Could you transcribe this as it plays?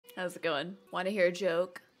How's it going? Want to hear a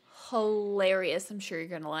joke? Hilarious. I'm sure you're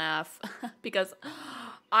gonna laugh because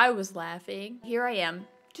I was laughing. Here I am.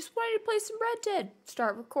 Just wanted to play some Red Dead.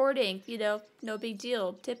 Start recording, you know, no big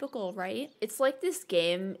deal. Typical, right? It's like this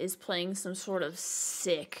game is playing some sort of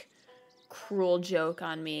sick, cruel joke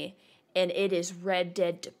on me, and it is Red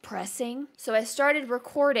Dead depressing. So I started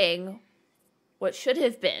recording what should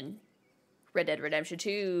have been Red Dead Redemption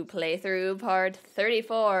 2 playthrough part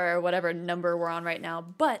 34, or whatever number we're on right now.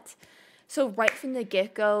 But, so right from the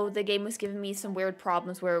get-go, the game was giving me some weird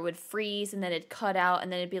problems where it would freeze and then it'd cut out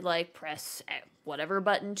and then it'd be like, press whatever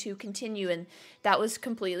button to continue. And that was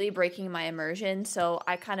completely breaking my immersion. So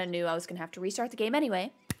I kind of knew I was going to have to restart the game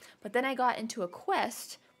anyway. But then I got into a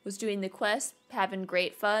quest, was doing the quest, having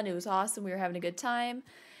great fun. It was awesome. We were having a good time.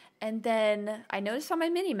 And then I noticed on my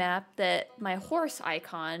mini-map that my horse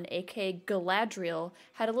icon, aka Galadriel,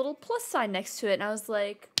 had a little plus sign next to it. And I was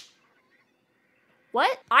like,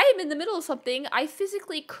 what? I am in the middle of something. I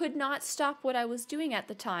physically could not stop what I was doing at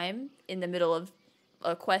the time in the middle of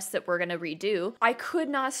a quest that we're going to redo. I could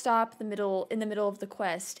not stop in the middle of the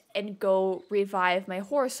quest and go revive my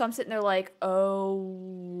horse. So I'm sitting there like, oh,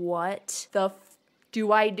 what the f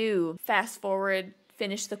do I do? Fast forward.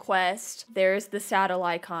 Finish the quest. There's the saddle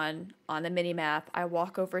icon on the minimap. I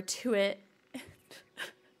walk over to it.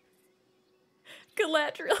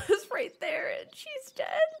 Galadriel is right there and she's dead.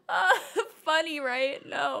 Funny, right?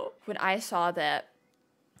 No. When I saw that,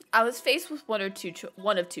 I was faced with one of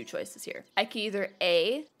two choices here. I could either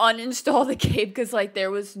A, uninstall the game because like there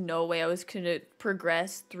was no way I was gonna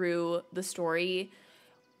progress through the story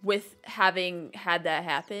with having had that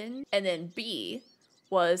happen, and then B,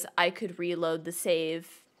 was I could reload the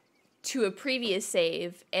save to a previous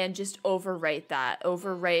save and just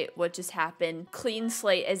overwrite what just happened, clean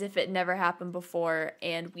slate as if it never happened before,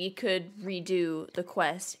 and we could redo the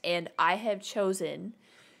quest. And I have chosen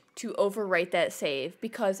to overwrite that save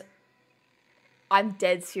because I'm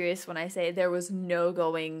dead serious when I say there was no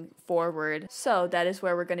going forward. So that is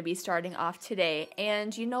where we're going to be starting off today.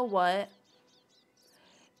 And you know what?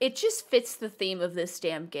 It just fits the theme of this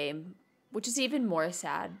damn game, which is even more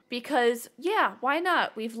sad. Because, yeah, why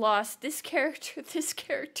not? We've lost this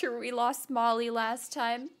character, we lost Molly last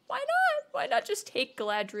time. Why not? Why not just take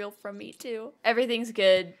Galadriel from me, too? Everything's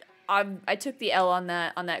good. I took the L on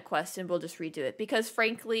that quest, and we'll just redo it. Because,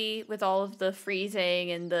 frankly, with all of the freezing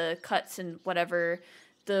and the cuts and whatever,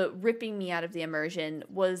 the ripping me out of the immersion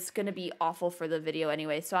was going to be awful for the video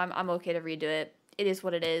anyway. So I'm okay to redo it. It is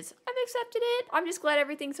what it is. I've accepted it. I'm just glad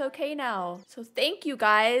everything's okay now. So thank you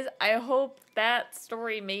guys. I hope that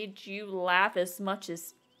story made you laugh as much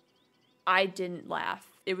as I didn't laugh.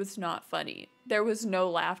 It was not funny. There was no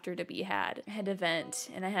laughter to be had. I had to vent,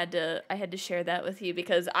 and I had to share that with you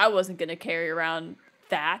because I wasn't gonna carry around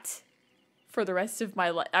that for the rest of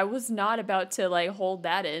my life. I was not about to like hold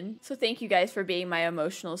that in. So thank you guys for being my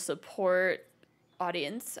emotional support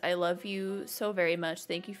audience. I love you so very much.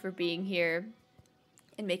 Thank you for being here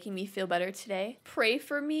and making me feel better today. Pray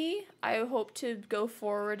for me. I hope to go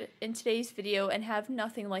forward in today's video and have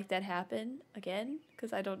nothing like that happen again,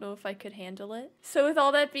 because I don't know if I could handle it. So with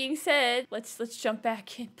all that being said, let's jump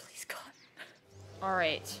back in, please God. All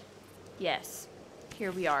right. Yes.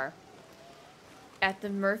 Here we are. At the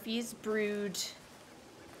Murphy's Brood,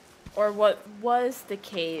 or what was the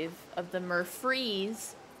cave of the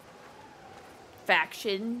Murphrees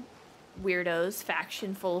faction. Weirdos,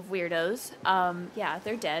 faction full of weirdos. Yeah,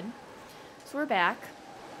 they're dead. So we're back.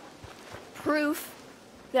 Proof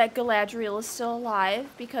that Galadriel is still alive,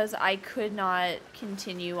 because I could not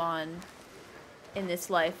continue on in this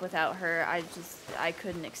life without her. I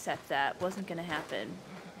couldn't accept that. Wasn't gonna happen.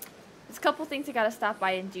 There's a couple things I gotta stop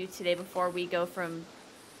by and do today before we go from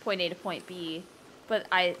point A to point B, but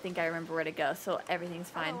I think I remember where to go, so everything's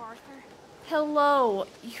fine. Hello, Arthur. Hello.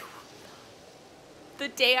 The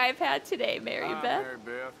day I've had today, Mary Beth. Mary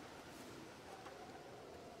Beth.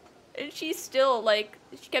 And she's still, like,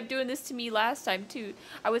 she kept doing this to me last time, too.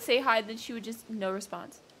 I would say hi, then she would just, no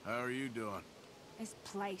response. How are you doing? This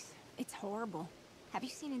place, it's horrible. Have you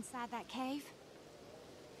seen inside that cave?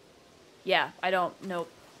 Yeah, nope.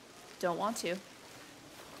 Don't want to.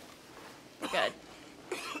 Good.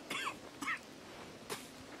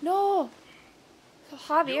 No! So,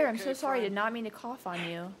 Javier, I'm so sorry. I did not mean to cough on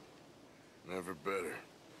you. Never better.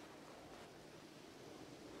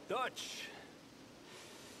 Dutch.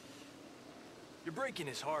 You're breaking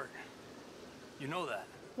his heart. You know that.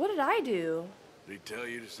 What did I do? Did he tell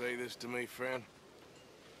you to say this to me, friend?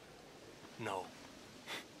 No.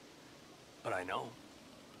 But I know.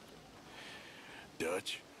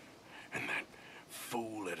 Dutch, and that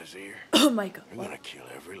fool at his ear. Oh my God. You're gonna kill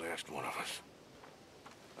every last one of us.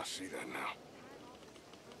 I see that now.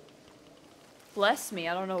 Bless me,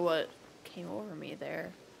 I don't know what came over me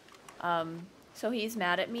there. So he's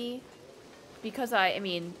mad at me because I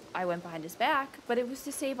went behind his back, but it was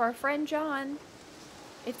to save our friend John.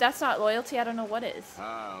 If that's not loyalty, I don't know what is.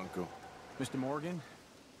 Hi, Uncle. Mr. Morgan?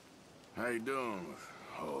 How you doing with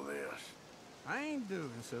all this? I ain't doing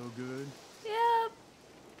so good. Yep.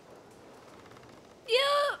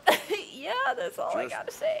 Yep. Yeah, that's all I Just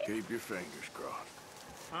gotta say. keep your fingers crossed.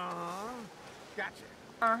 Uh-huh. Gotcha.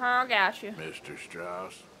 Uh-huh, got you. Mr.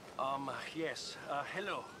 Strauss, Yes.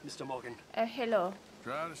 Hello, Mr. Morgan. Hello.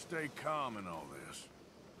 try to stay calm in all this.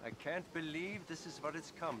 I can't believe this is what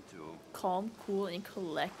it's come to. Calm, cool, and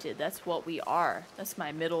collected. That's what we are. That's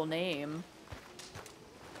my middle name.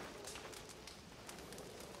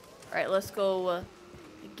 Alright, let's go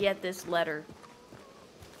get this letter.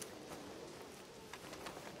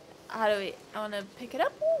 How do we... I want to pick it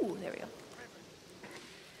up. Ooh, there we go.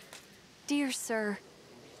 Dear sir,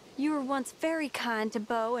 you were once very kind to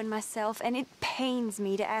Beau and myself, and it pains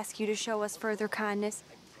me to ask you to show us further kindness.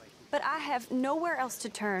 But I have nowhere else to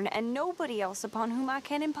turn, and nobody else upon whom I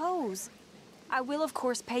can impose. I will, of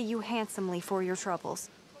course, pay you handsomely for your troubles.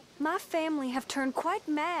 My family have turned quite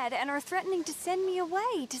mad and are threatening to send me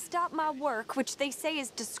away to stop my work, which they say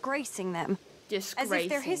is disgracing them. Disgracing. As if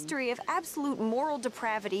their history of absolute moral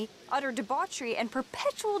depravity, utter debauchery, and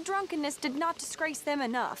perpetual drunkenness did not disgrace them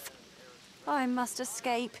enough. I must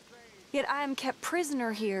escape, yet I am kept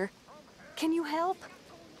prisoner here. Can you help?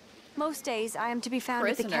 Most days I am to be found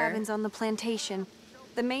at the cabins on the plantation.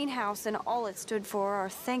 The main house and all it stood for are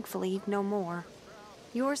thankfully no more.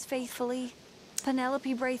 Yours faithfully,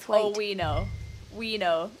 Penelope Braithwaite. Oh, we know. We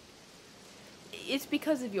know. It's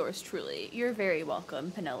because of yours, truly. You're very welcome,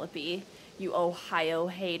 Penelope. You Ohio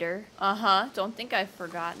hater. Uh-huh. Don't think I've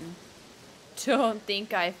forgotten. Don't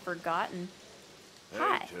think I've forgotten.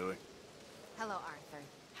 Hi. Hey, Tilly. Hello, Arthur.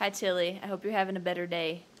 Hi, Tilly. I hope you're having a better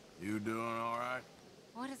day. You doing all right?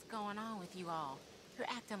 What is going on with you all? You're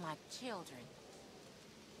acting like children.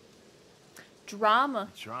 Drama.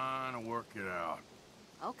 Trying to work it out.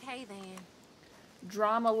 Okay, then.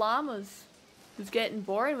 Drama llamas. Who's getting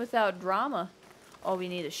boring without drama? Oh, we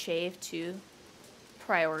need a shave, too.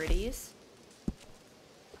 Priorities.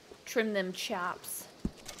 Trim them chops.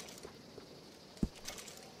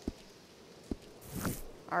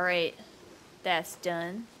 Alright. That's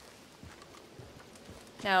done.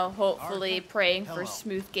 Now, hopefully, Arthur, praying for hello.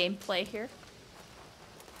 smooth gameplay here.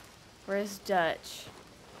 Where's Dutch?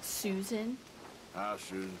 Susan? Hi,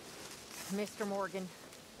 Susan. Mr. Morgan,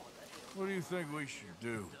 What do you think we should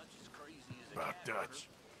do about Dutch?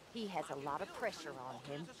 he has a lot of pressure on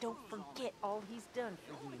him. Don't forget all he's done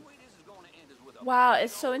for you. Wow,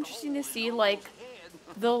 it's so interesting to see, like,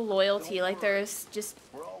 the loyalty. Like, there's just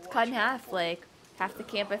cut in half. Like, half the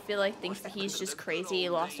camp, I feel like, thinks that he's just crazy, he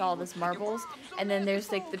lost all of his marbles. And then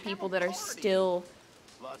there's, like, the people that are still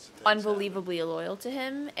unbelievably loyal to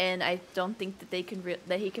him. And I don't think that they can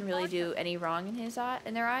that he can really do any wrong in his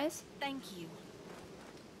in their eyes. Thank you.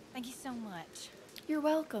 Thank you so much. You're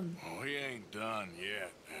welcome. Oh, he ain't done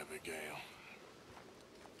yet, Abigail.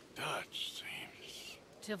 Dutch seems...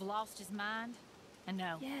 To have lost his mind? And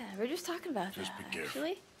no, Yeah, we're just talking about Just that, be careful.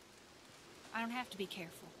 actually. I don't have to be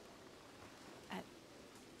careful.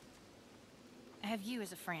 I have you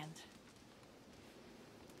as a friend.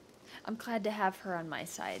 I'm glad to have her on my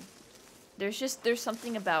side. There's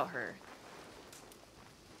something about her.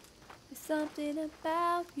 There's something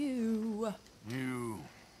about you. You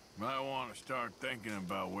might want to start thinking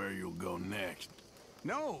about where you'll go next.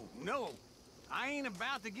 No, I ain't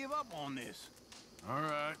about to give up on this. All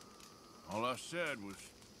right. All I said was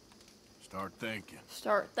start thinking.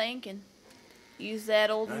 Start thinking. Use that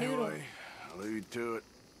old noodle. Anyway, I'll leave you to it.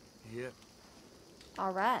 Yep.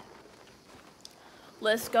 All right.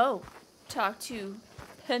 Let's go. Talk to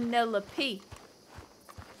Penelope.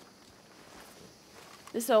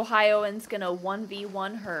 This Ohioan's gonna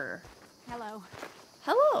 1v1 her. Hello.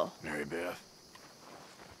 Hello. Mary Beth.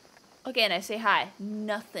 Again, I say hi.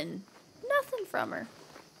 Nothing. Nothing from her.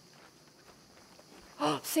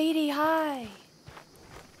 Oh, Sadie, hi.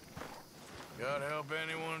 God help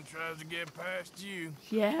anyone who tries to get past you.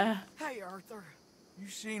 Yeah. Hey, Arthur. You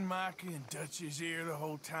seen Micah in Dutch's ear the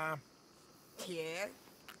whole time? Yeah?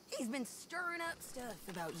 He's been stirring up stuff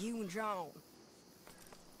about you and John.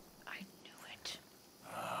 I knew it.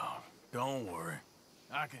 Oh, don't worry.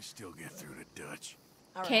 I can still get through to Dutch.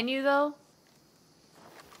 All Can right. you, though?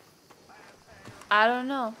 I don't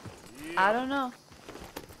know. I don't know.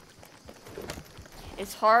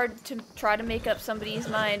 It's hard to try to make up somebody's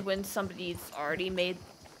mind when somebody's already made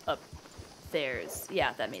up theirs.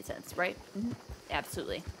 Yeah, that made sense, right? Mm-hmm.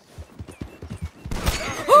 Absolutely.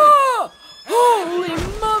 Oh! Holy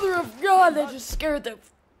mother of God, that just scared the...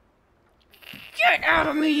 Get out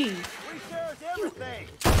of me! We share everything.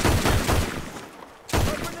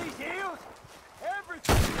 These heels,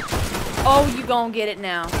 everything. Oh, you gonna get it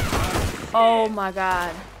now. Oh my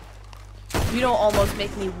God. You don't almost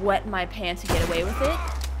make me wet my pants to get away with it?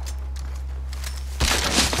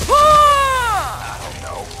 I don't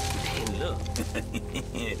know. Hey, look.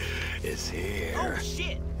 It's here. Oh,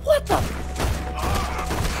 shit. What the?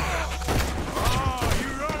 Oh, you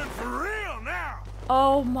running for real now?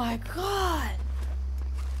 Oh my God.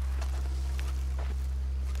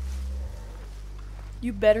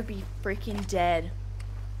 You better be freaking dead.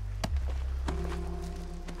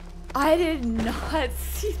 I did not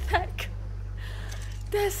see that.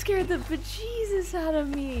 That scared the bejesus out of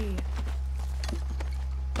me.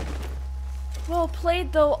 Well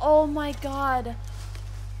played though. Oh my God.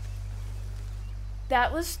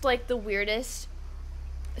 That was like the weirdest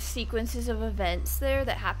sequences of events there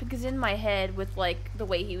that happened, because in my head with like the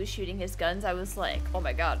way he was shooting his guns, I was like, oh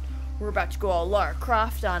my God, we're about to go all Lara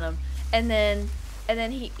Croft on him. And then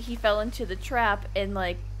he fell into the trap, and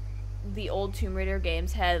like the old Tomb Raider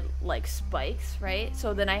games had like spikes, right?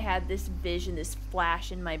 So then I had this vision, this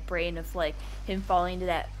flash in my brain of like him falling into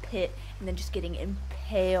that pit and then just getting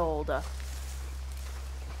impaled.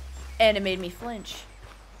 And it made me flinch.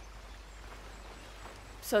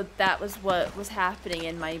 So that was what was happening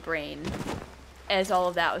in my brain as all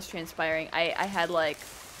of that was transpiring. I had like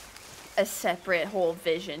a separate whole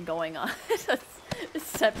vision going on. A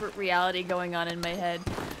separate reality going on in my head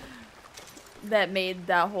that made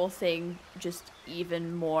that whole thing just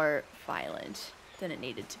even more violent than it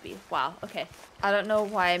needed to be. Wow, okay. I don't know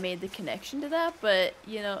why I made the connection to that, but,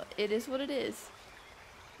 you know, it is what it is.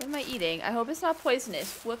 What am I eating? I hope it's not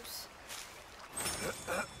poisonous. Whoops.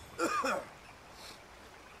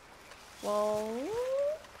 Well,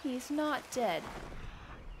 he's not dead.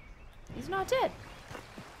 He's not dead.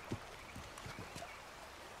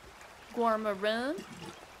 Gourmet,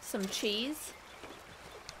 some cheese.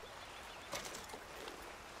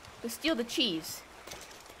 Go steal the cheese.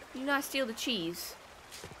 Do not steal the cheese.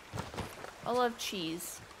 I love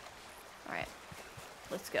cheese. Alright.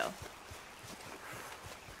 Let's go.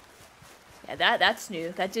 Yeah, that's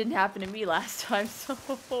new. That didn't happen to me last time, so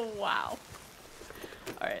wow.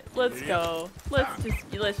 Alright, let's go. Let's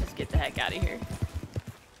just get the heck out of here.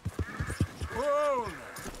 Whoa.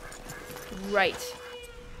 Right.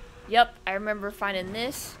 Yep, I remember finding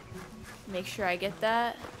this. Make sure I get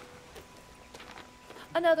that.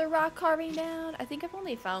 Another rock carving down. I think I've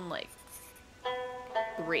only found like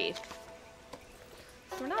 3.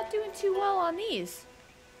 So we're not doing too well on these.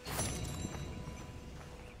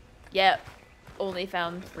 Yep, only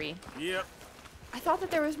found 3. Yep. I thought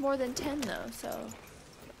that there was more than 10 though, so.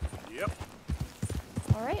 Yep.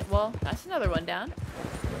 Alright, well, that's another one down.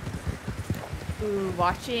 Ooh,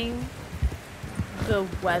 watching the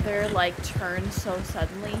weather like turn so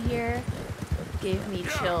suddenly here gave me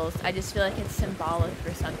chills. I just feel like it's symbolic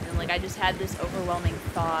for something. Like I just had this overwhelming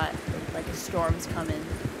thought, like a storm's coming.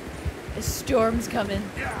 A storm's coming.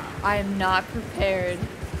 I am not prepared.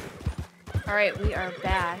 Alright, we are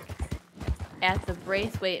back at the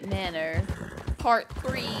Braithwaite Manor, part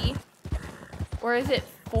 3. Or is it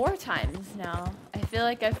 4 times now? I feel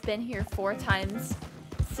like I've been here 4 times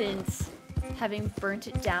since having burnt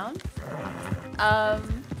it down.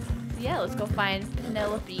 Yeah, let's go find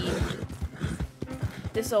Penelope.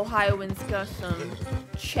 This Ohioan's got some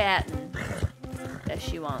chatting that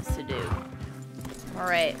she wants to do.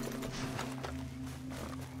 Alright.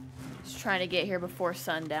 Just trying to get here before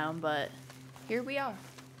sundown, but here we are.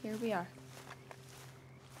 Here we are.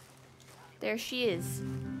 There she is.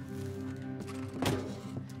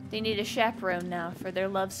 They need a chaperone now for their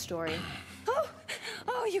love story.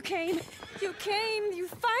 Oh, you came. You came. You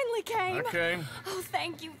finally came. I came. Oh,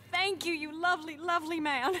 thank you, you lovely, lovely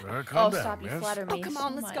man. Calm down, stop, you miss. flatter me. Oh, come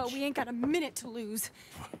on, so let's go. much. We ain't got a minute to lose.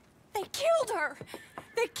 They killed her.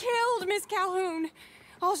 They killed Miss Calhoun.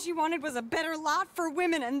 All she wanted was a better lot for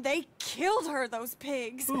women, and they killed her, those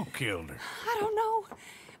pigs. Who killed her? I don't know.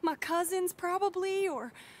 My cousins, probably,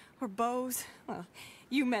 or Beau's. Well,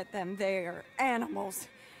 you met them. They're animals.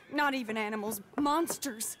 Not even animals,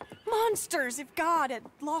 monsters. Monsters, if God had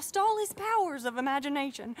lost all his powers of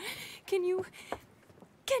imagination. Can you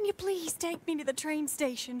please take me to the train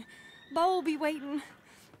station? Beau'll be waiting.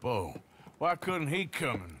 Beau, why couldn't he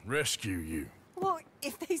come and rescue you? Well,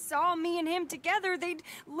 if they saw me and him together, they'd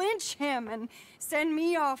lynch him and send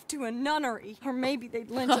me off to a nunnery. Or maybe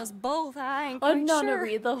they'd lynch us both, I ain't quite A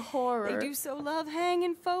nunnery, sure. the horror. They do so love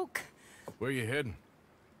hanging folk. Where you heading?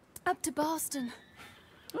 Up to Boston.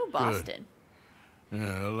 Oh, Boston.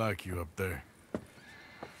 Yeah, I like you up there.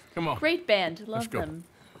 Come on. Great band. Let's Love go. them.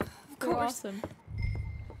 Of They're course. awesome.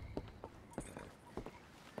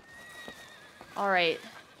 Alright.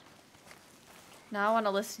 Now I want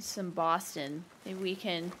to listen to some Boston. Maybe we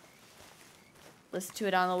can listen to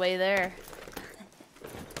it on the way there.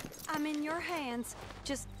 I'm in your hands.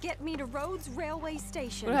 Just get me to Rhodes Railway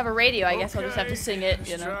Station. We don't have a radio, I guess I'll just have to Okay, sing it,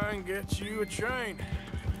 you let's know. try and get you a train.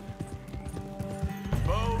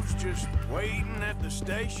 Bo's just waiting at the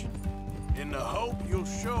station in the hope you'll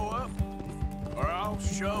show up, or I'll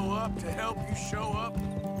show up to help you show up.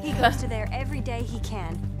 He goes to there every day he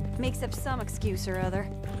can. Makes up some excuse or other.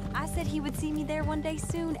 I said he would see me there one day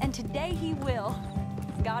soon, and today he will.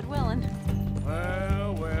 God willing.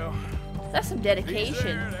 Well, well. That's some He's there,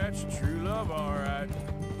 dedication. that's true love, all right.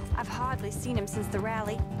 I've hardly seen him since the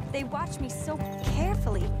rally. They watch me so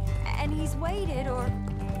carefully, and he's waited, or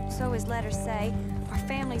so his letters say. Our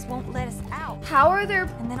families won't let us out. How are there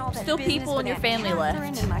And then all that still business people in with your Aunt family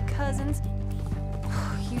Catherine left? and my cousins.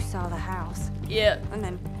 You saw the house. Yeah. And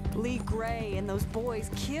then Lee Gray and those boys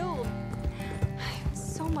killed.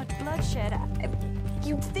 So much bloodshed.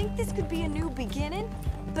 You'd think this could be a new beginning,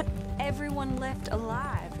 but everyone left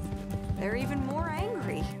alive. They're even more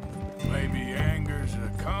angry. Maybe anger's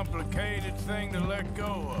a complicated thing to let go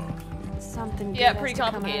of. Something Yeah, good pretty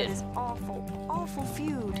has to come out of complicated. this awful, awful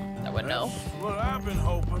feud. I wouldn't know. That's what I've been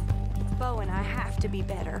hoping. Bo and I have to be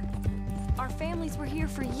better. Our families were here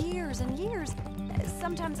for years and years.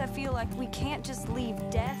 Sometimes I feel like we can't just leave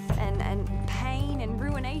death and pain and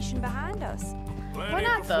ruination behind us. Plenty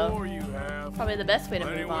not, though? before you have. Probably the best way to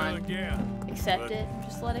Plenty move will on. again. Accept But- it and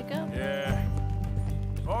just let it go. Yeah.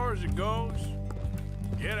 As far as it goes,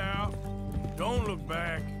 get out. Don't look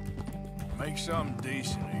back. Make something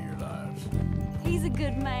decent of your lives. He's a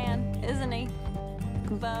good man, isn't he?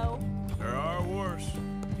 Bo. There are worse.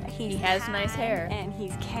 He has nice hair. And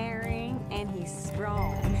he's caring and he's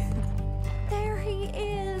strong. There he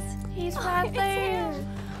is. He's Oh, right it's there. him.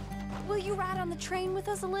 Will you ride on the train with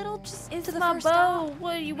us a little? Just It's to the my first bow. stop?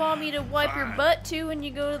 What, do you want me to wipe your butt too when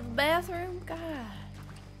you go to the bathroom? God.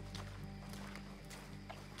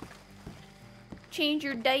 Change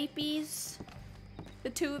your diapers? The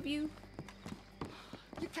two of you?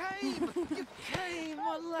 You came! You came!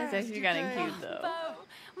 At last, That's actually you kind of came. cute though.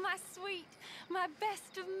 Bo, my sweet, my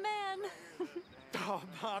best of men. Oh,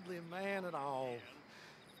 I'm hardly a man at all.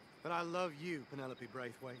 But I love you, Penelope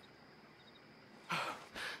Braithwaite.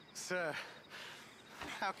 Sir,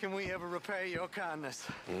 how can we ever repay your kindness?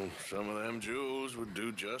 Some of them jewels would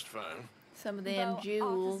do just fine. Some of them Bo,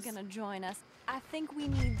 jewels. Arthur's gonna join us. I think we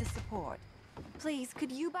need the support. Please,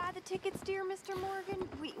 could you buy the tickets, dear Mr. Morgan?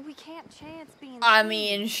 We can't chance being I seen.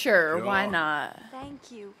 mean, sure, why Sure. not?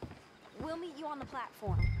 Thank you. We'll meet you on the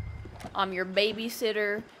platform. I'm your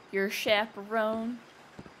babysitter, your chaperone.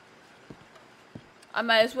 I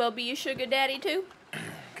might as well be your sugar daddy too.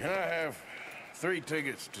 Can I have 3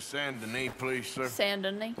 tickets to Saint Denis, please, sir? Saint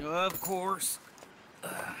Denis. Of course.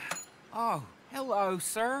 Oh, hello,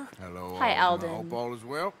 sir. Hello, Hi, Alden. I hope all is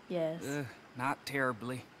well. Yes. Not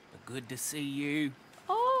terribly, but good to see you.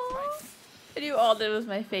 Oh, I knew Alden was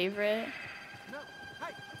my favorite.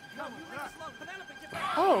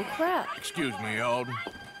 Oh crap! Excuse me, Alden.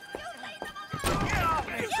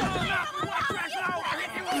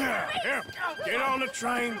 Here, get on the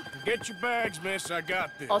train. Get your bags, miss. I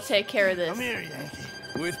got this. I'll take care of this. Come here, Yankee.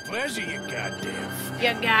 With pleasure, you goddamn fool.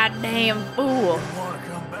 You goddamn fool! Want to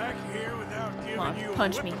come back here without giving Come you on, a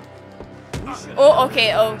punch me. whipping? Oh,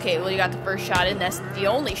 okay, okay. Well, you got the first shot in. That's the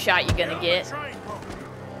only shot you're gonna get. Train, bro.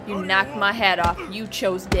 You knocked my head off. You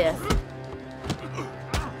chose death.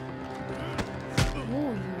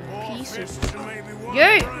 Ooh, you piece of... Fists and maybe one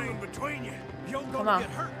Yay! brain between you. You're Come gonna on. get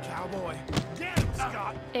hurt, cowboy. Get him,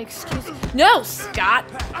 Scott. Excuse me. No, Scott!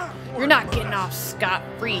 You're not getting off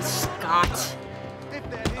scot-free, Scott. If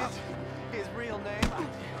that is his real name,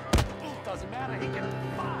 doesn't matter. He can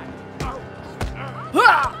fly.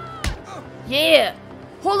 Ha! Yeah!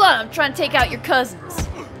 Hold on, I'm trying to take out your cousins.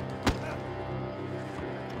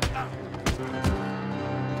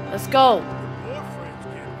 Let's go. Boyfriend's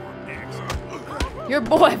getting one next. Your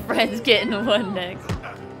boyfriend's getting one next.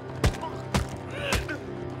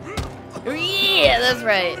 Oh, yeah, that's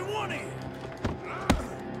right. Only one in.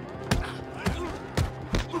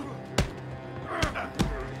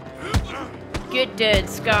 Get dead,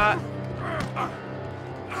 Scott.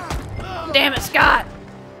 Damn it, Scott.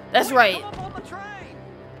 That's right. Come up on the train.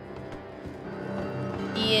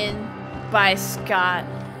 Ian by Scott.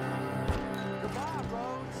 Goodbye,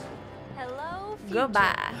 Rhodes. Hello, future.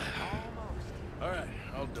 Goodbye. All right,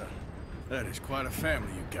 all done. That is quite a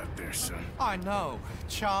family you got there, son. I know.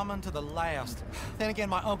 Charming to the last. Then again,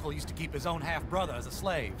 my uncle used to keep his own half-brother as a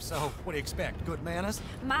slave, so what do you expect? Good manners?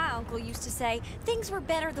 My uncle used to say things were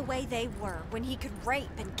better the way they were, when he could rape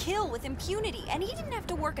and kill with impunity, and he didn't have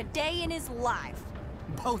to work a day in his life.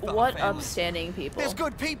 Both our What families. upstanding people. There's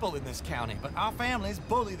good people in this county, but our families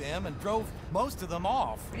bully them and drove most of them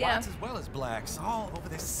off. Yeah. Whites as well as blacks, all over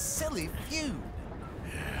this silly feud.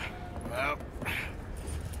 Yeah, well,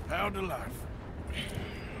 how delightful.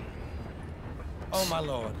 Oh, my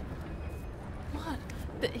lord.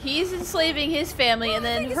 He's enslaving his family, and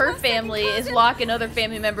then her family is locking other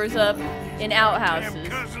family members up in outhouses.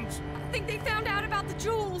 Damn cousins. I think they found out about the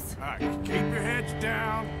jewels. All right, keep your heads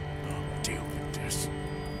down. I'll deal with this.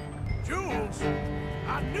 Jewels?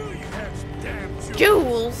 I knew you had some damn jewels.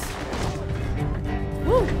 Jewels!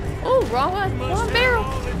 Ooh, ooh, wrong one. Wrong barrel.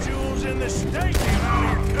 All the jewels in the state and all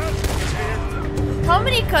your cousins here. How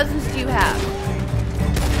many cousins do you have?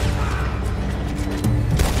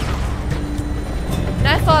 And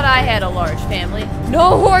I thought I had a large family.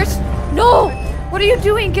 No, horse! No! What are you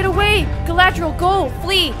doing? Get away! Galadriel, go!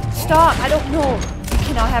 Flee! Stop! I don't know. You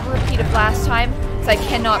cannot have a repeat of last time, so I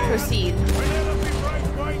cannot proceed.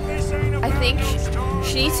 I think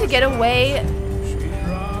she needs to get away.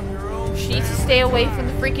 She needs to stay away from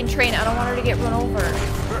the freaking train. I don't want her to get run over.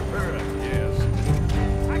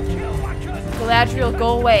 Galadriel,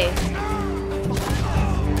 go away.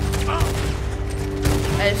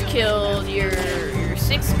 I just killed your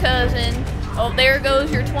 6th cousin. Oh, there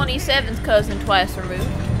goes your 27th cousin twice removed.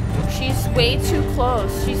 She's way too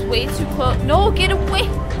close. She's way too close. No, get away.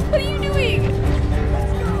 What are you doing?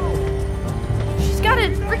 She's got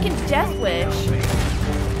a freaking death wish.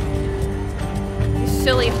 You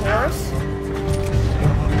silly horse.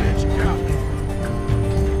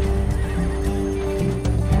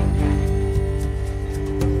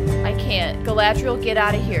 I can't. Galadriel, get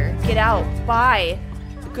out of here. Get out. Bye.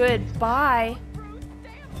 Goodbye.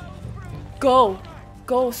 Go.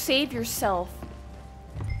 Go. Save yourself.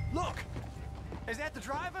 Look! Is that the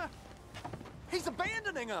driver? He's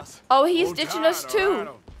abandoning us! Oh, he's ditching us too. Right,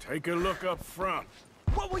 take a look up front.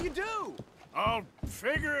 What will you do? I'll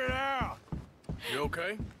figure it out. You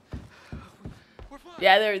okay?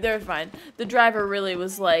 Yeah, they're fine. The driver really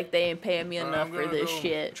was like, they ain't paying me enough I'm for gonna this go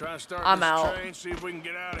shit. Try and start I'm this out. train, see if we can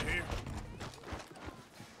get out of here.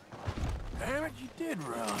 Damn it, you did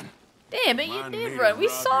run. Damn it, you Remind me did to run. We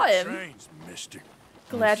rob saw your him. trains, mister.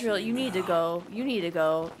 Galadriel, you need to go. You need to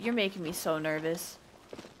go. You're making me so nervous.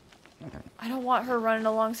 I don't want her running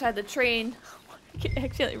alongside the train. I can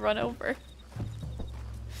accidentally run over.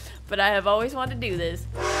 But I have always wanted to do this.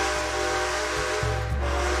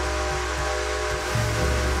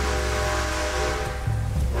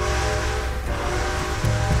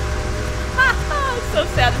 It's so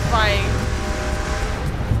satisfying.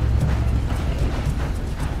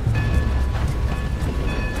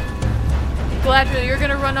 Galadriel, you're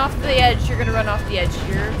gonna run off the edge. You're gonna run off the edge.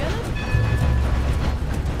 You're gonna.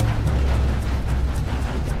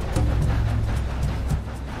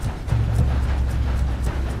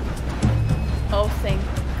 Oh, thank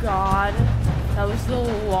God. That was the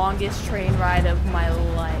longest train ride of my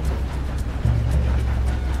life.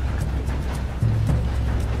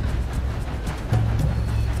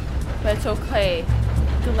 But it's okay.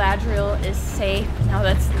 Galadriel is safe. Now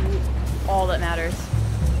that's all that matters.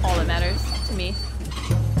 All that matters to me.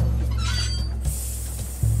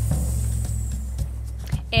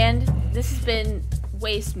 And this has been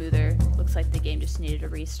way smoother. Looks like the game just needed a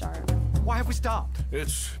restart. Why have we stopped?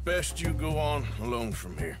 It's best you go on alone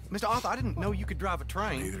from here. Mr. Arthur, I didn't know you could drive a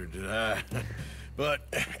train. Neither did I. But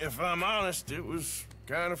if I'm honest, it was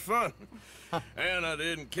kind of fun. And I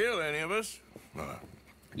didn't kill any of us. Well,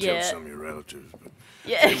 I killed some of your relatives, but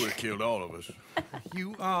they would have killed all of us.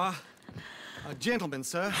 You are a gentleman,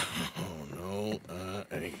 sir. Oh, no,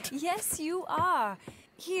 I ain't. Yes, you are.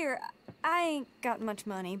 Here, I ain't got much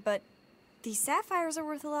money, but these sapphires are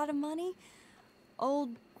worth a lot of money.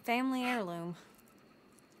 Old family heirloom.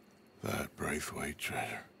 That Braithwaite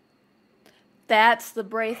treasure. That's the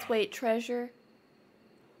Braithwaite treasure.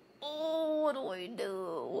 Oh, what do I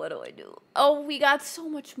do? What do I do? Oh, we got so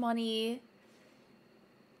much money.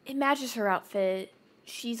 It matches her outfit.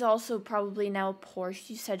 She's also probably now poor.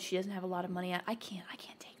 She said she doesn't have a lot of money. I can't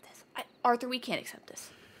take this. Arthur, we can't accept this.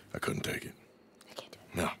 I couldn't take it. I can't do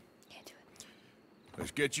it. No. Can't do it. Let's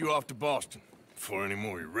get you off to Boston before any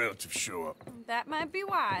more of your relatives show up. That might be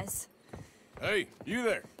wise. Hey, you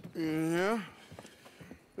there? Yeah?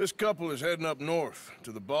 This couple is heading up north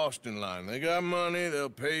to the Boston line. They got money, they'll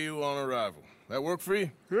pay you on arrival. That work for you?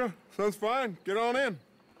 Yeah, sounds fine. Get on in.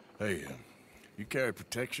 Hey, You carry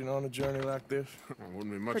protection on a journey like this? I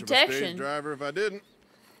wouldn't be much of a Protection? stage driver if I didn't.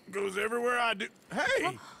 Goes everywhere I do.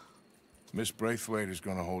 Hey! Miss Braithwaite is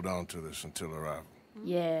gonna hold on to this until arrival.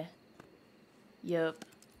 Yeah. Yup.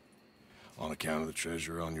 On account of the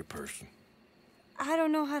treasure on your person. I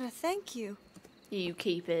don't know how to thank you. You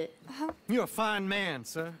keep it. You're a fine man,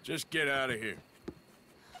 sir. Just get out of here.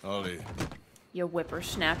 I'll leave. You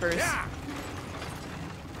whippersnappers. Yeah.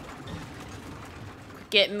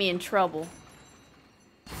 Getting me in trouble.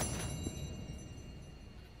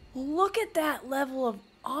 Look at that level of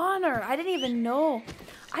honor. I didn't even know.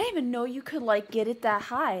 I didn't even know you could, like, get it that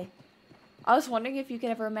high. I was wondering if you could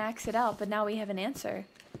ever max it out, but now we have an answer.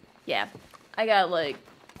 Yeah. I got, like,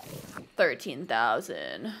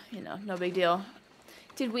 13,000. You know, no big deal.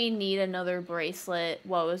 Did we need another bracelet?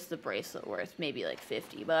 What was the bracelet worth? Maybe, like,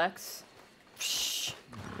 50 bucks? Psh.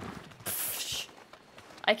 Psh.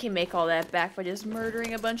 I can make all that back by just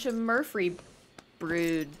murdering a bunch of Murphy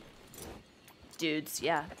brood dudes.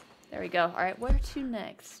 Yeah. There we go. Alright, where to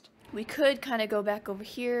next? We could kind of go back over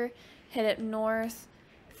here, head up north,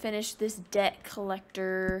 finish this debt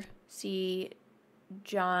collector, see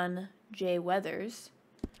John J. Weathers.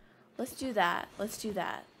 Let's do that. Let's do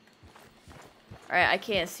that. Alright, I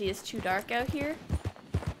can't see. It's too dark out here.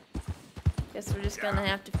 Guess we're just gonna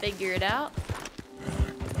have to figure it out.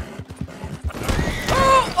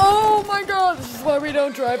 Oh my god! This is why we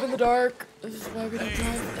don't drive in the dark. This is why we don't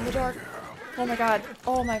drive in the dark. Oh my god.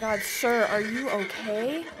 Oh my god, sir, are you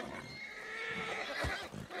okay?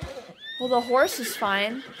 Well, the horse is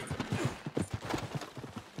fine.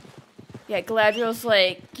 Yeah, Galadriel's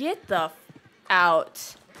like, get the f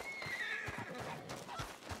out.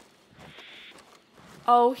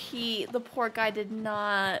 Oh, the poor guy did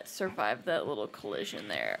not survive that little collision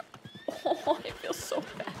there. Oh, I feel so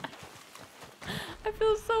bad. I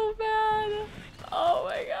feel so bad. Oh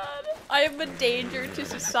my god. I am a danger to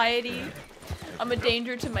society. I'm a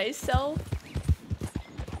danger to myself.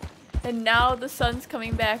 And now the sun's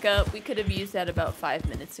coming back up. We could have used that about 5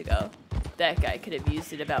 minutes ago. That guy could have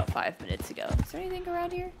used it about 5 minutes ago. Is there anything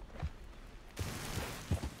around here?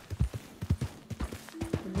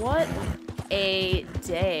 What a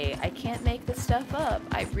day. I can't make this stuff up.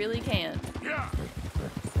 I really can't.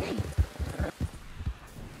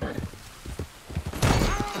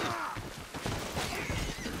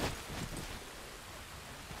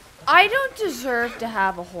 I don't deserve to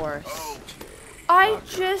have a horse.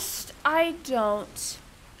 I don't.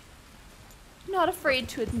 I'm not afraid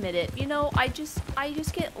to admit it. You know, I just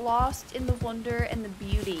get lost in the wonder and the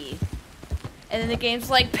beauty. And then the game's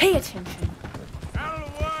like, pay attention. Out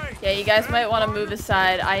of the way. Yeah, you guys might want to move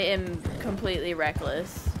aside. I am completely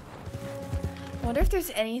reckless. I wonder if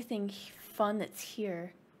there's anything fun that's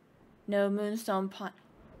here. No Moonstone Pond.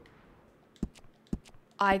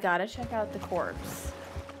 I gotta check out the corpse.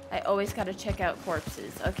 I always gotta check out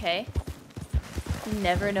corpses, okay? You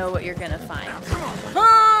never know what you're gonna find.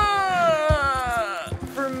 Ah!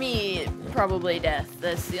 For me, probably death.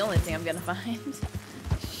 That's the only thing I'm gonna find.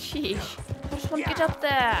 Sheesh. I just wanna get up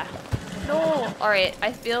there. No. Alright,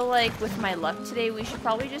 I feel like with my luck today, we should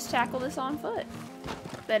probably just tackle this on foot.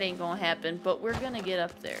 That ain't gonna happen, but we're gonna get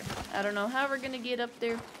up there. I don't know how we're gonna get up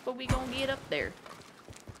there, but we gonna get up there.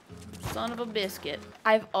 Son of a biscuit.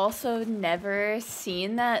 I've also never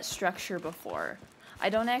seen that structure before. I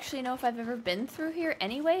don't actually know if I've ever been through here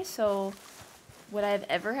anyway, so would I have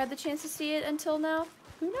ever had the chance to see it until now?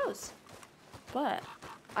 Who knows? But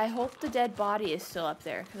I hope the dead body is still up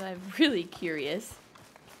there, because I'm really curious.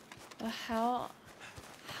 How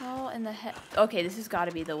in the heck? Okay, this has got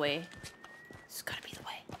to be the way. This has got to be the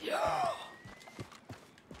way.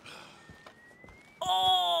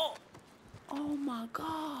 Oh! Oh my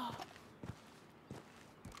god.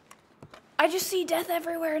 I just see death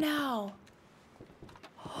everywhere now.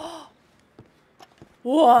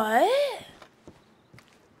 What?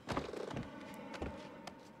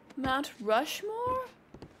 Mount Rushmore?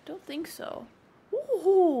 Don't think so.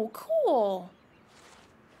 Ooh, cool.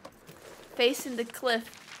 Facing the cliff.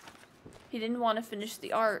 He didn't want to finish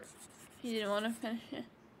the art. He didn't want to finish it.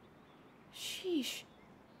 Sheesh.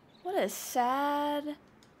 What a sad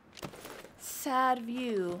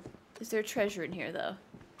view. Is there treasure in here, though?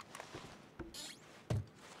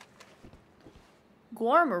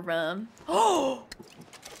 Gormarum. Oh!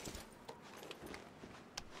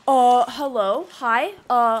 Hello? Hi?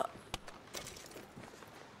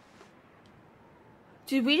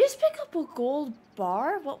 Did we just pick up a gold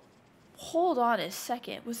bar? Well, hold on a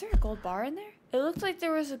second. Was there a gold bar in there? It looked like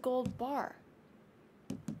there was a gold bar.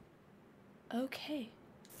 Okay.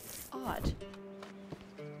 Odd.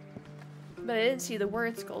 But I didn't see the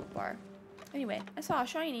words gold bar. Anyway, I saw a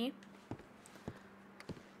shiny.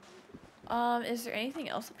 Is there anything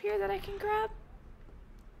else up here that I can grab?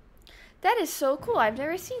 That is so cool. I've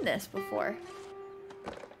never seen this before.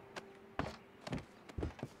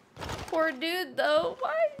 Poor dude, though.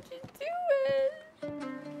 Why did you do it?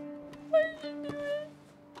 Why did you do it?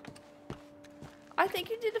 I think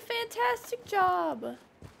you did a fantastic job.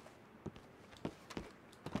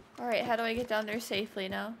 Alright, how do I get down there safely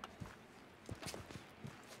now?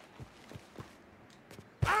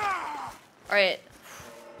 Alright.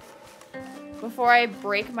 Before I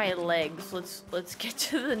break my legs, let's get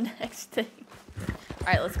to the next thing.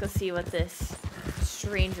 Alright, let's go see what this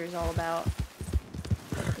stranger's all about.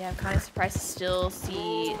 Yeah, I'm kind of surprised to still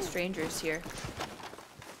see strangers here.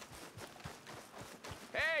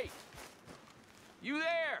 Hey! You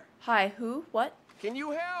there? Hi, who? What? Can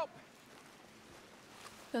you help?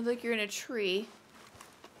 Sounds like you're in a tree.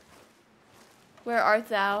 Where art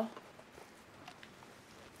thou?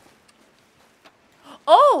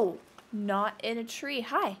 Oh! Not in a tree.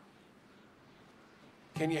 Hi.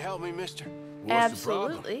 Can you help me, mister?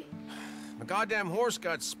 Absolutely. My goddamn horse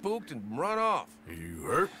got spooked and run off. You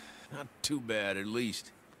hurt? Not too bad, at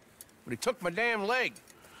least. But he took my damn leg.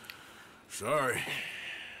 Sorry.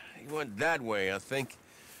 He went that way, I think.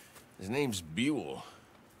 His name's Buell.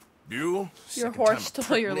 Buell? Your horse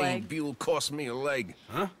stole your leg. Buell cost me a leg.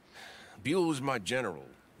 Huh? Buell was my general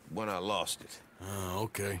when I lost it. Oh,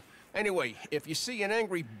 okay. Anyway, if you see an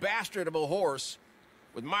angry bastard of a horse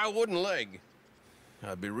with my wooden leg,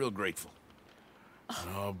 I'd be real grateful.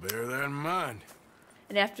 I'll bear that in mind.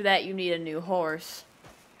 And after that, you need a new horse.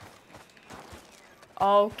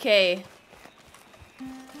 Okay.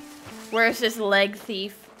 Where's this leg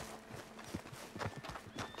thief?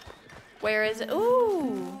 Where is it?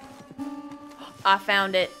 Ooh. I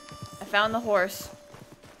found it. I found the horse.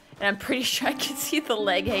 And I'm pretty sure I can see the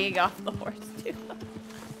leg hanging off the horse, too.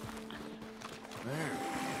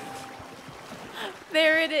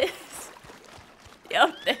 There it is.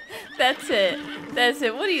 Yep, that's it. That's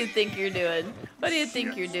it. What do you think you're doing? What do you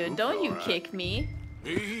think you're doing? Don't you kick me.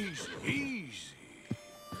 Easy, easy.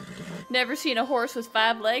 Never seen a horse with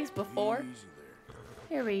 5 legs before.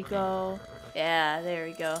 Here we go. Yeah, there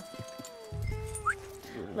we go.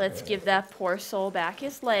 Let's give that poor soul back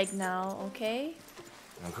his leg now, okay?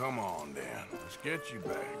 Now come on, Dan. Let's get you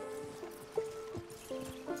back.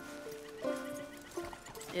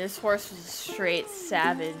 This horse was a straight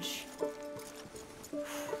savage.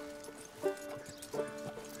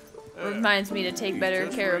 Reminds me to take better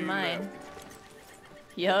care of mine.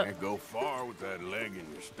 Yup. Can't go far with that leg in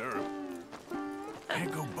your stirrup.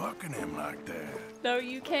 Can't go bucking him like that. No,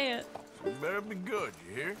 you can't. So you better be good,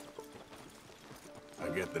 you hear? I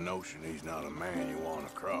get the notion he's not a man you want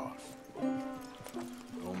to cross.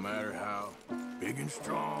 No matter how big and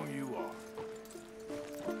strong you are.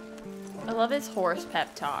 I love his horse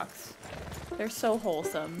pep talks. They're so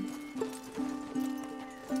wholesome.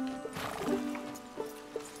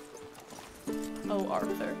 Oh,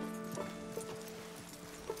 Arthur.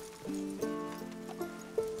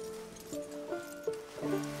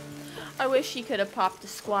 I wish he could have popped the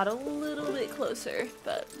squad a little bit closer,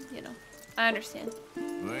 but, you know, I understand.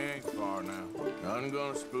 We ain't far now. Nothing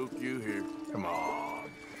gonna spook you here. Come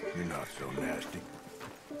on. You're not so nasty.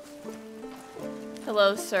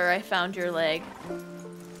 Hello, sir. I found your leg.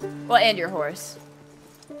 Well, and your horse.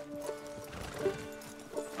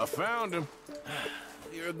 I found him.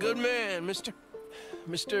 You're a good man, Mr.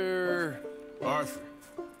 Arthur.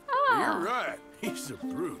 Ah. You're right. He's a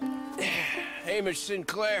brute. Hamish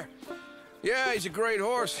Sinclair. Yeah, he's a great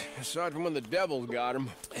horse, aside from when the devil got him.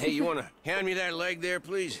 Hey, you want to hand me that leg there,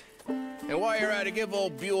 please? And while you're at it, give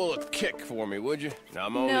old Buell a kick for me, would you? No,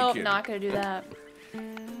 I'm only kidding. Nope, not gonna do that.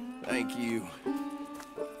 Thank you.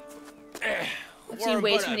 I've seen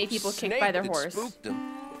way too many people kicked by their horse.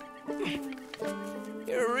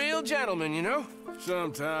 You're a real gentleman, you know?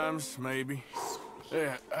 Sometimes, maybe.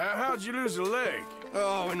 Yeah, how'd you lose a leg?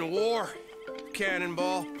 Oh, in the war.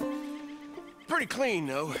 Cannonball. Pretty clean,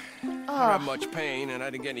 though. Didn't have much pain, and I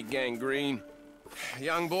didn't get any gangrene. A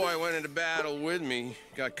young boy went into battle with me,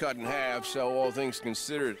 got cut in half, so all things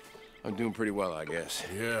considered, I'm doing pretty well, I guess.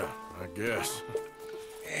 Yeah, I guess.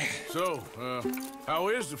 So, how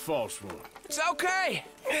is the false one? It's okay.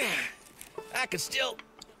 I can still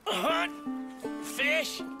hunt,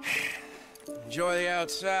 fish, enjoy the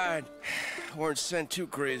outside. Weren't sent too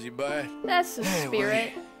crazy by it. That's the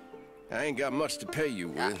spirit. I ain't got much to pay you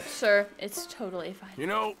with. Sir, it's totally fine. You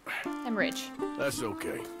know, I'm rich. That's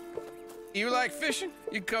okay. You like fishing?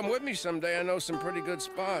 You can come with me someday. I know some pretty good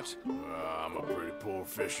spots. I'm a pretty poor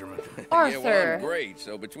fisherman. Arthur. Yeah, well, I'm great.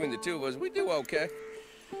 So between the two of us, we do okay.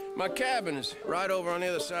 My cabin is right over on the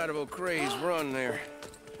other side of McCrea's run there.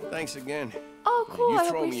 Thanks again. Oh, cool. You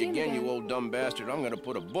throw me again, you old dumb bastard, I'm gonna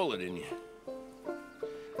put a bullet in you.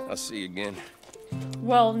 I'll see you again.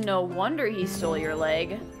 Well, no wonder he stole your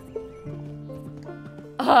leg.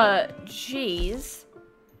 Jeez.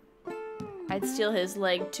 I'd steal his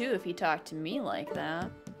leg too if he talked to me like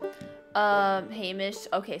that. Hamish.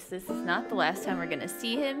 Okay, so this is not the last time we're gonna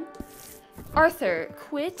see him. Arthur,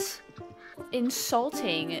 quit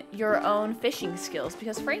insulting your own fishing skills,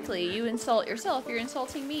 because frankly, you insult yourself, you're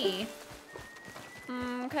insulting me.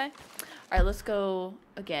 Okay. Alright, let's go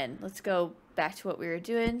again. Let's go back to what we were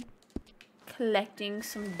doing. Collecting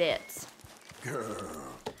some debts.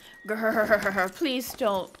 Grrr. Please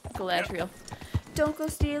don't, Galadriel. Don't go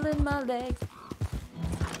stealing my leg.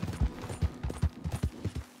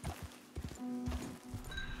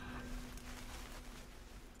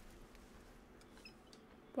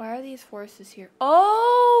 Why are these horses here?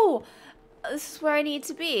 Oh! This is where I need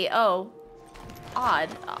to be. Oh. Odd.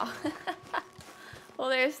 Oh. Well,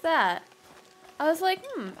 there's that. I was like,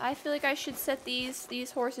 I feel like I should set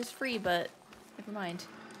these horses free, but never mind.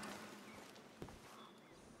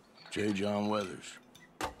 J. John Weathers.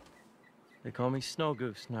 They call me Snow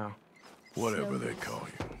Goose now. Whatever they call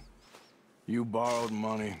you. You borrowed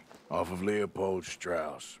money off of Leopold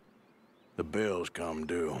Strauss. The bills come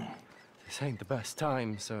due. This ain't the best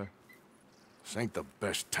time, sir. This ain't the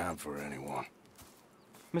best time for anyone.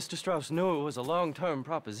 Mr. Strauss knew it was a long-term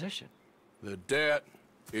proposition. The debt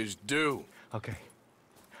is due. Okay.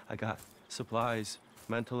 I got supplies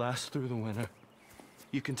meant to last through the winter.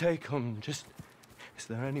 You can take them. Just, is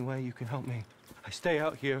there any way you can help me? I stay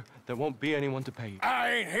out here, there won't be anyone to pay you. I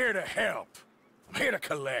ain't here to help. I'm here to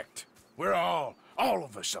collect. We're all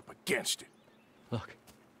of us up against it. Look,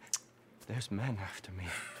 there's men after me.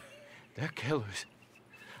 They're killers.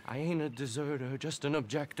 I ain't a deserter, just an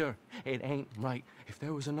objector. It ain't right. If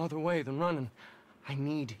there was another way than running, I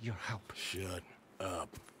need your help. Shut up.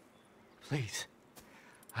 Please.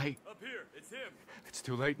 Up here, it's him. It's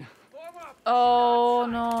too late. Oh,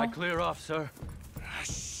 no. I clear off, sir. Ah,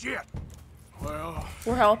 shit. Well,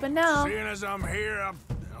 we're helping now. Seeing as I'm here, I'll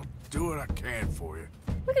do what I can for you.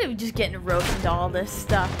 Look at him just getting roped into all this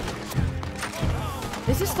stuff.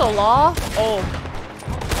 Is this the law? Oh.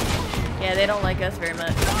 Yeah, they don't like us very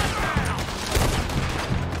much.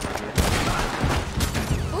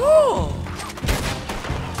 Ooh!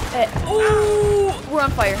 Ooh! We're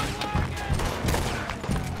on fire.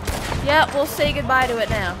 Yeah, we'll say goodbye to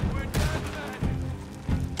it now.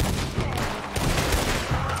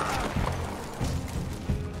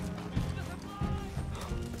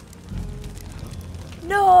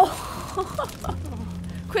 No!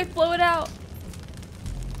 Quick, blow it out.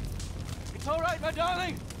 It's all right, my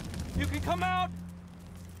darling. You can come out.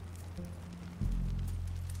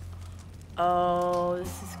 Oh,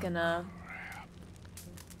 this is gonna...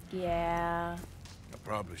 Yeah. I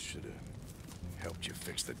probably should have helped you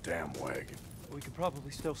fix the damn wagon. We could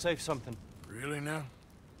probably still save something. Really now?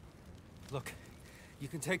 Look, you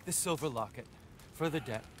can take this silver locket for the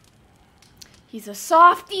debt. He's a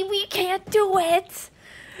softie. We can't do it.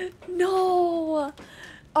 No,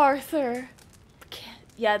 Arthur.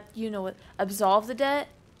 Yeah, you know what? Absolve the debt.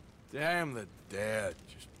 Damn the debt.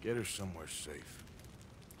 Just get her somewhere safe.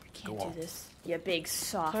 We can't do this. You big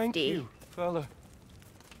softie. Thank you, fella.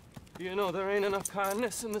 You know there ain't enough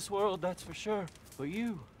kindness in this world, that's for sure. But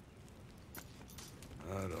you.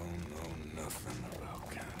 I don't know nothing about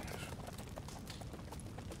kindness.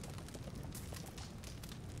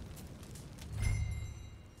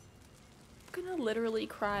 I'm gonna literally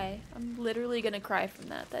cry. I'm literally gonna cry from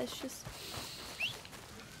that. That's just...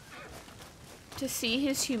 To see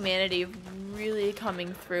his humanity really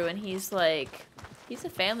coming through, and he's like... He's a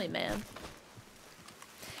family man.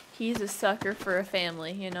 He's a sucker for a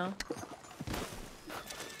family, you know?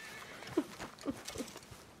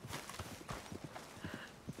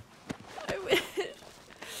 I wish,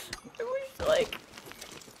 like,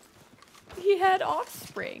 he had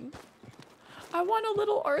offspring. I want a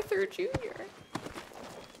little Arthur Jr.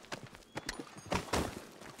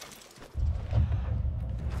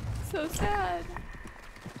 So sad.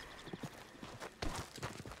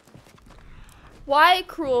 Why,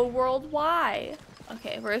 cruel world, why?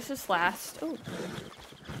 Okay, where's this last? Oh,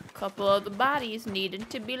 a couple of the bodies needed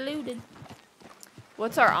to be looted.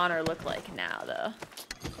 What's our honor look like now, though?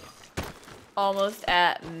 Almost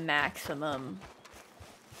at maximum.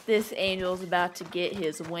 This angel's about to get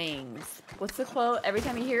his wings. What's the quote? Every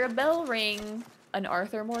time you hear a bell ring, an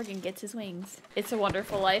Arthur Morgan gets his wings. It's a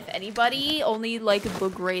Wonderful Life. Anybody? Only like the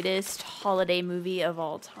greatest holiday movie of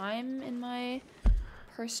all time, in my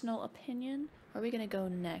personal opinion. Where are we gonna go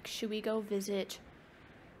next? Should we go visit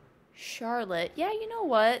Charlotte. Yeah, you know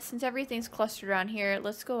what? Since everything's clustered around here,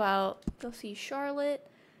 let's go out. Go see Charlotte.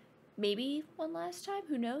 Maybe one last time.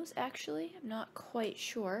 Who knows, actually? I'm not quite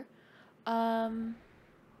sure.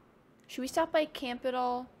 Should we stop by camp at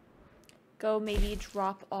all? Go maybe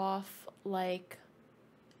drop off, like,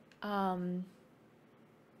 go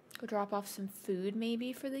drop off some food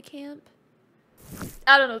maybe for the camp?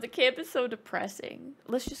 I don't know, the camp is so depressing.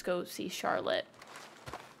 Let's just go see Charlotte.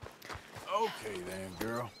 Okay then,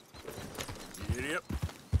 girl. Yep.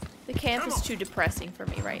 The camp is too depressing for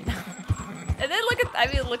me right now. And then look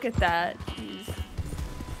at, look at that. Jeez.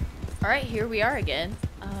 All right, here we are again.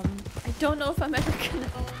 I don't know if I'm ever gonna...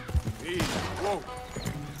 Whoa.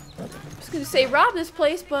 I was gonna say rob this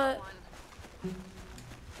place, but...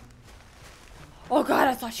 Oh God,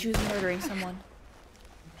 I thought she was murdering someone.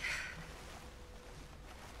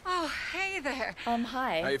 Oh, hey there.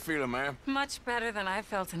 Hi. How you feeling, ma'am? Much better than I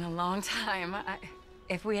felt in a long time.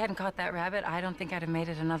 If we hadn't caught that rabbit, I don't think I'd have made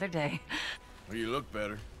it another day. Well, you look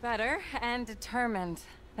better. Better and determined,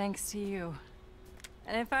 thanks to you.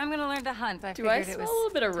 And if I'm gonna learn to hunt, I figured it was a little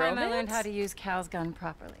bit of time romance? I learned how to use Cal's gun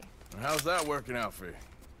properly. How's that working out for you?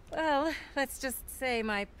 Well, let's just say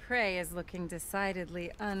my prey is looking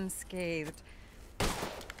decidedly unscathed.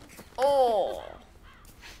 Oh.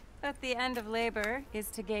 But the end of labor is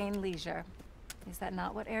to gain leisure. Is that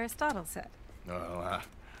not what Aristotle said? Well,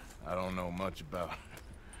 I don't know much about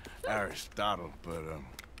Aristotle, but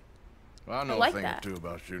well, I know like a thing that. or two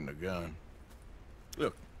about shooting a gun.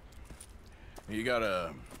 Look, you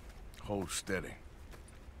gotta hold steady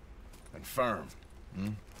and firm.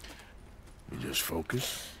 You just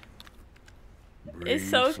focus. It's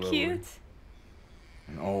so slowly, cute.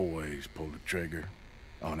 And always pull the trigger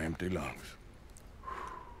on empty lungs.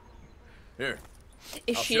 Here.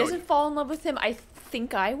 If I'll she show doesn't you. fall in love with him, I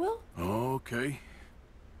think I will. Okay.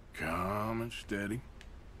 Calm and steady.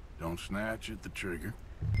 Don't snatch at the trigger.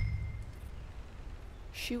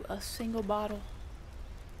 Shoot a single bottle.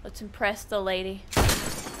 Let's impress the lady.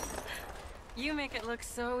 You make it look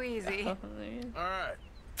so easy. All right.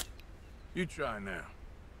 You try now.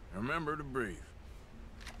 Remember to breathe.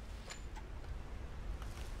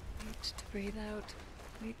 Wait to breathe out.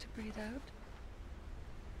 Wait to breathe out.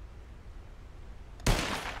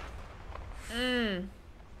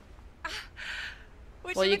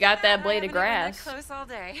 Well, you got that blade of grass. Close all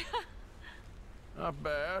day. Not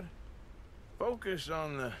bad. Focus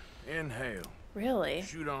on the inhale. Really?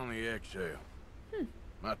 Shoot on the exhale.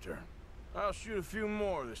 My turn. I'll shoot a few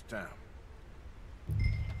more this time.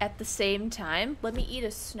 At the same time, let me eat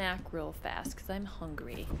a snack real fast because I'm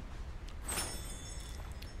hungry.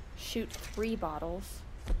 Shoot 3 bottles.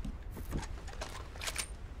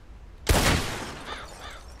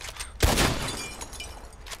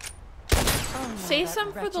 Oh, no, Save that some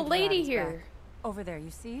for the wretched lady rat is here. back. Over there, you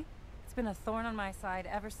see? It's been a thorn on my side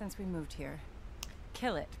ever since we moved here.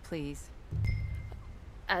 Kill it, please.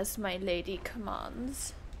 As my lady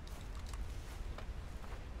commands.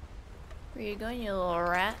 Where you going, you little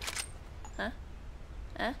rat? Huh?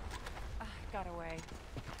 Huh? It got away.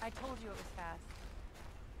 I told you it was fast.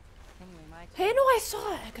 Anyway, my turn. Hey, no, I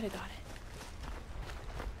saw it. I could have got it.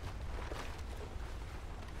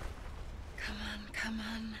 Come on, come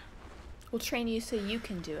on. We'll train you so you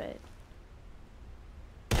can do it.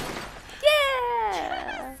 Yeah!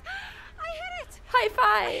 Yes! I hit it! High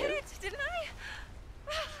five! I hit it, didn't I?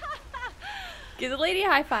 Give the lady a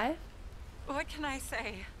high five. What can I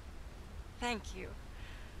say? Thank you.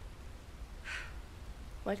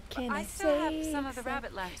 What can I say? I still have some of the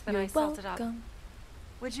rabbit left that I salted up. Welcome.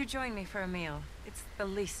 Would you join me for a meal? It's the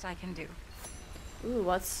least I can do. Ooh,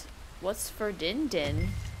 what's for din din?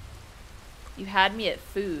 You had me at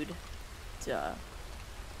food. Duh.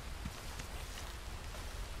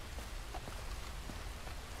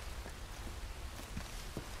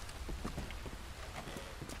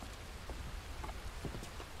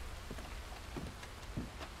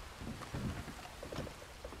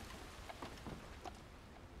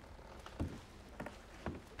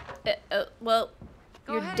 Well,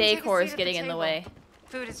 Go your ahead and take a decor seat is at the getting in the table. way.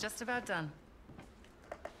 Food is just about done.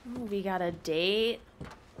 Ooh, we got a date.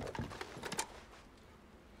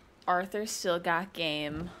 Arthur still got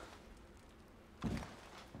game.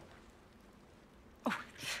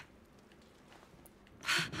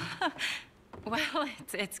 Well,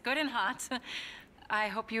 it's good and hot. I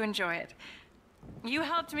hope you enjoy it. You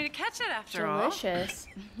helped me to catch it after all. Delicious.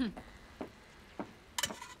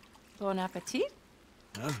 Bon appetit.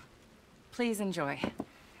 Huh? Please enjoy.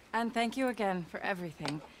 And thank you again for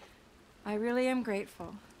everything. I really am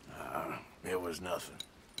grateful. It was nothing.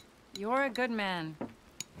 You're a good man.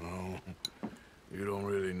 Oh, you don't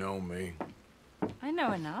really know me. I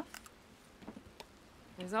know enough.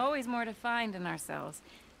 There's always more to find in ourselves.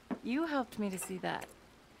 You helped me to see that.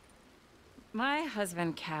 My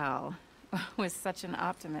husband, Cal, was such an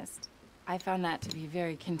optimist. I found that to be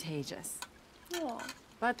very contagious. Aww.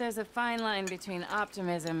 But there's a fine line between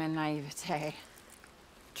optimism and naivete.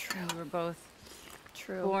 True. We were both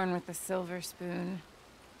born with a silver spoon.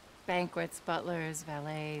 Banquets, butlers,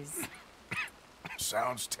 valets.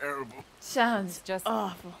 Sounds terrible. Sounds just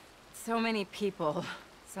awful. So many people,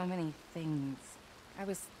 so many things. I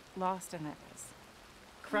was lost in it, was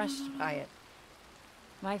crushed by it.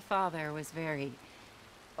 My father was very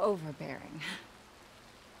overbearing.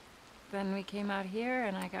 Then we came out here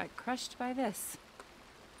and I got crushed by this.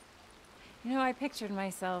 You know, I pictured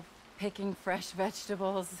myself picking fresh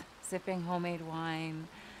vegetables, sipping homemade wine,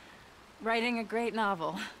 writing a great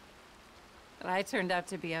novel. But I turned out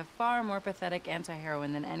to be a far more pathetic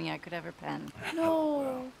anti-heroine than any I could ever pen.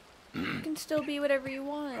 No. You can still be whatever you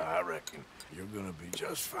want. I reckon you're gonna be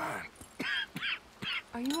just fine.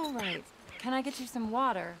 Are you all right? Can I get you some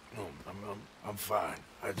water? No, I'm fine.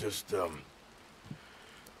 I just,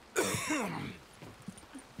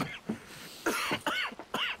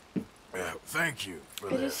 yeah, thank you for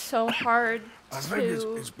It this. is so hard I think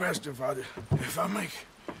it's best if I make...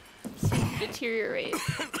 deteriorate.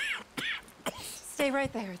 Stay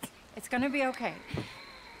right there. It's gonna be okay.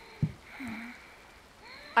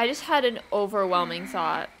 I just had an overwhelming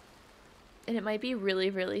thought, and it might be really,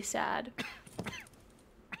 really sad.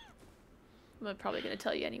 I'm probably gonna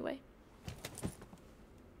tell you anyway.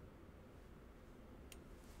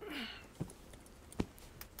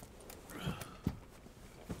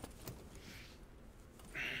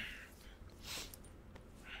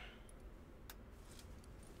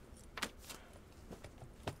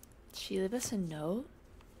 She leave us a note?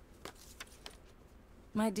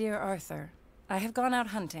 My dear Arthur, I have gone out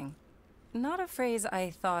hunting. Not a phrase I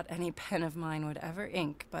thought any pen of mine would ever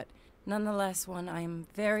ink, but nonetheless one I am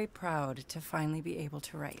very proud to finally be able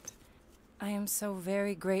to write. I am so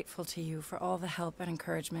very grateful to you for all the help and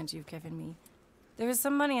encouragement you've given me. There is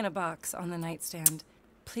some money in a box on the nightstand.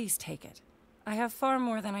 Please take it. I have far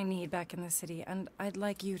more than I need back in the city, and I'd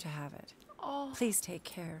like you to have it. Oh. Please take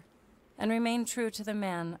care, and remain true to the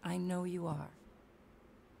man I know you are.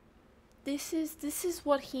 This is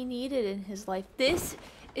what he needed in his life. This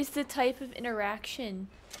is the type of interaction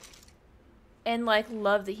and like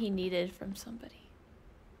love that he needed from somebody.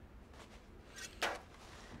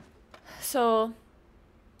 So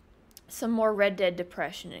some more Red Dead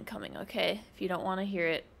depression incoming, okay? If you don't want to hear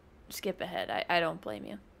it, skip ahead. I don't blame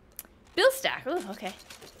you. Bill stack. Ooh, okay.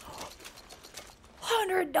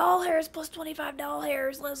 $100 plus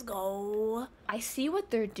 $25. Let's go. I see what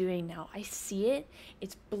they're doing now. I see it.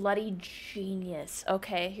 It's bloody genius.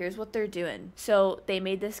 Okay, here's what they're doing. So they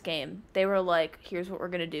made this game. They were like, here's what we're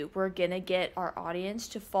gonna do. We're gonna get our audience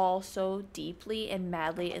to fall so deeply and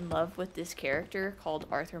madly in love with this character called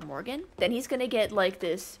Arthur Morgan. Then he's gonna get like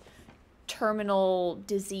this terminal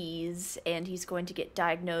disease and he's going to get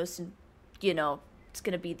diagnosed, and you know, it's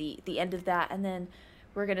gonna be the end of that. And then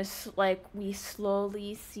we're gonna, like, we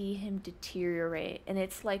slowly see him deteriorate. And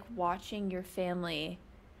it's like watching your family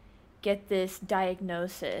get this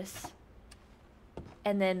diagnosis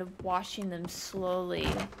and then watching them slowly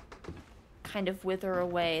kind of wither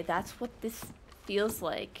away. That's what this feels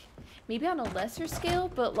like. Maybe on a lesser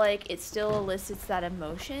scale, but like it still elicits that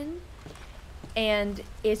emotion. And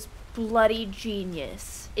it's bloody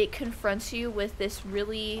genius. It confronts you with this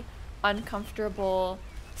really uncomfortable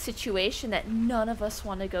situation that none of us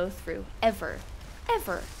want to go through ever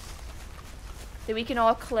that we can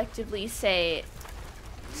all collectively say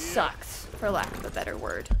sucks, for lack of a better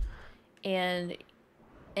word, and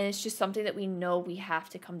it's just something that we know we have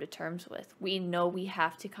to come to terms with. We know we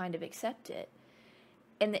have to kind of accept it,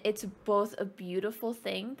 and it's both a beautiful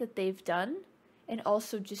thing that they've done and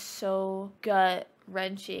also just so gut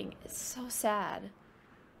wrenching. It's so sad,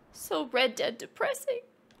 so Red Dead depressing.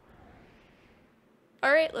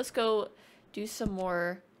 Alright, let's go do some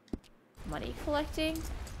more money collecting.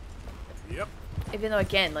 Yep. Even though,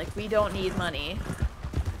 again, like, we don't need money.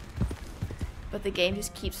 But the game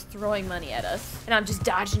just keeps throwing money at us. And I'm just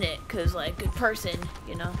dodging it, because, like, good person,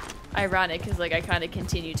 you know? Ironic, because, like, I kind of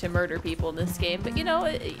continue to murder people in this game. But, you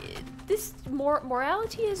know, this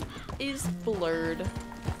morality is blurred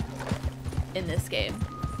in this game.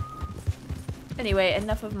 Anyway,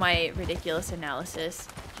 enough of my ridiculous analysis.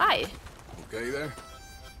 Hi. Okay there?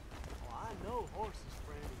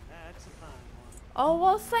 Oh,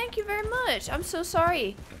 well, thank you very much. I'm so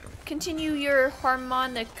sorry. Continue your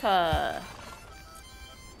harmonica.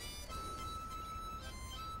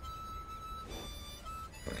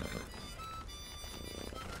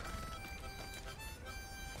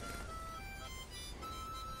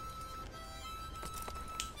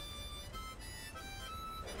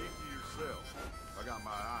 got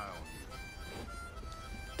my eye on you.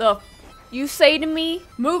 The you say to me,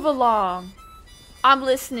 move along. I'm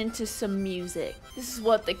listening to some music. This is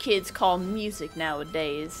what the kids call music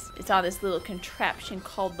nowadays. It's on this little contraption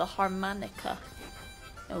called the harmonica.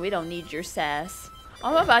 And we don't need your sass.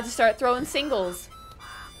 I'm about to start throwing singles.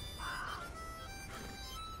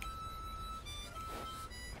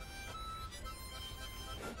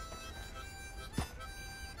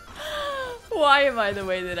 Why am I the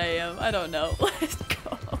way that I am? I don't know. Let's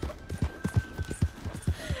go.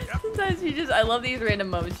 Sometimes you just, I love these random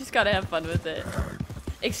moments. You just gotta have fun with it.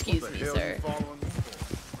 Excuse me, sir.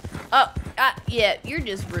 Yeah, you're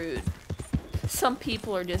just rude. Some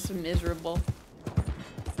people are just miserable.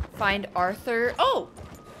 Find Arthur. Oh!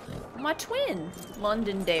 My twin.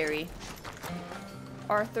 Londonderry.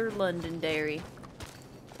 Arthur Londonderry.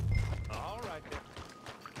 Alright then.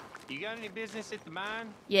 You got any business at the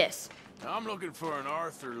mine? Yes. I'm looking for an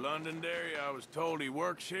Arthur Londonderry. I was told he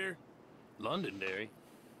works here. Londonderry?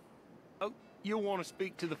 Oh, you'll want to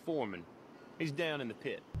speak to the foreman. He's down in the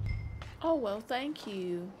pit. Oh, well, thank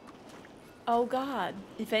you. Oh, God.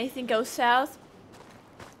 If anything goes south,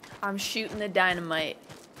 I'm shooting the dynamite.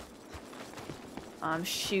 I'm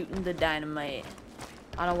shooting the dynamite.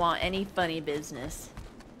 I don't want any funny business.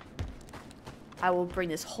 I will bring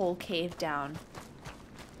this whole cave down.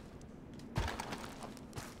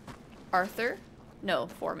 Arthur? No,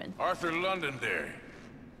 foreman. Arthur Londonderry.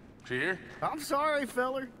 She here? I'm sorry,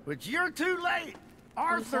 feller, but you're too late.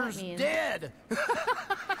 Arthur's dead.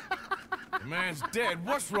 The man's dead.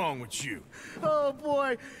 What's wrong with you? Oh,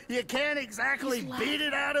 boy. You can't exactly beat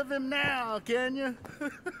it out of him now, can you?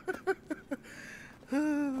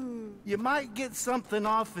 You might get something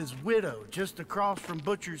off his widow just across from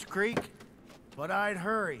Butcher's Creek, but I'd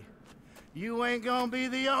hurry. You ain't gonna be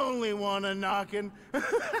the only one a-knocking.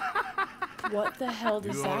 What the hell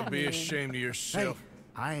does that mean? You ought to be ashamed of yourself. Hey,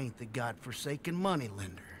 I ain't the godforsaken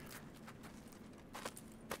moneylender.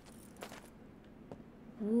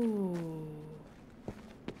 Ooh.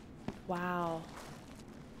 Wow.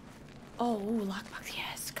 Oh, ooh, lockbox,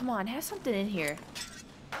 yes. Come on, have something in here.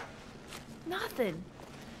 Nothing.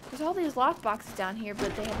 There's all these lockboxes down here,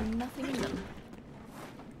 but they have nothing in them.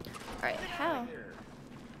 Alright, how?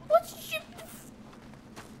 What's you...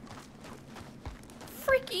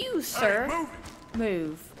 Frick you, sir. Hey,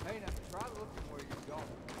 move.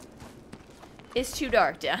 It's too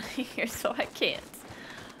dark down here, so I can't.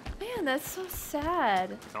 Man, that's so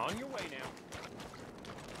sad. On your way now.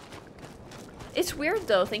 It's weird,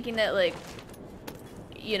 though, thinking that, like,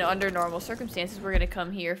 you know, under normal circumstances, we're gonna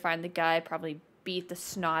come here, find the guy, probably beat the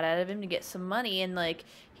snot out of him to get some money, and, like,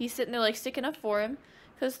 he's sitting there, like, sticking up for him,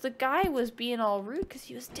 because the guy was being all rude because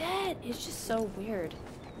he was dead. It's just so weird.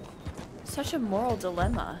 Such a moral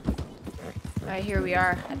dilemma. Alright, here we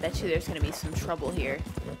are. I bet you there's gonna be some trouble here.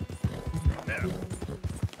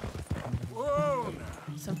 Whoa,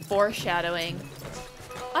 some foreshadowing.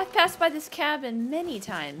 I've passed by this cabin many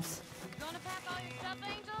times. Gonna pack all your stuff,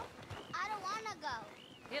 Angel? I don't wanna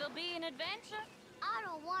go. It'll be an adventure. I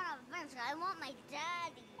don't want an adventure. I want my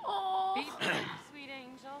daddy. Oh. Be brave, sweet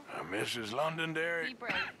Angel. Mrs. Londonderry. Be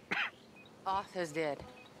brave. Arthur's dead.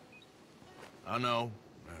 I know.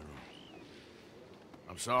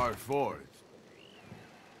 I'm sorry for it.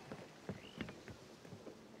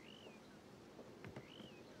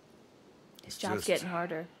 His job's getting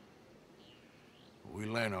harder. We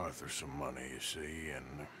lent Arthur some money, you see,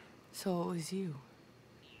 and... So it was you.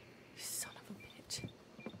 You son of a bitch.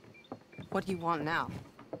 What do you want now?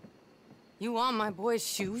 You want my boy's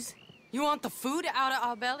shoes? You want the food out of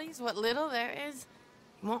our bellies, what little there is?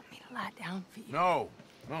 You want me to lie down for you? No,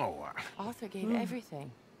 no. Arthur gave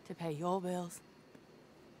everything to pay your bills.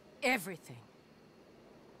 Everything.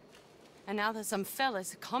 And now there's some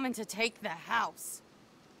fellas coming to take the house.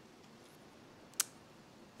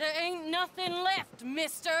 There ain't nothing left,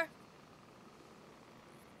 mister.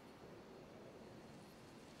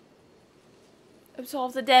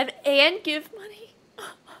 Absolve the dead and give money.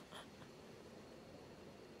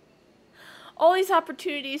 All these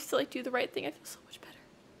opportunities to, like, do the right thing. I feel so much better.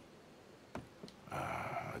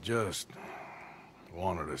 I just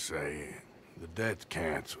wanted to say the debt's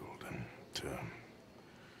canceled, and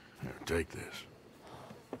here, take this.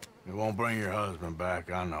 It won't bring your husband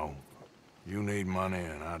back, I know. You need money,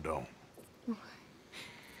 and I don't.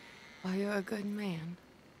 Well, you're a good man.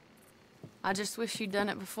 I just wish you'd done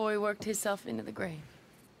it before he worked himself into the grave.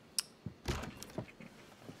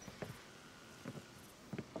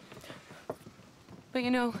 But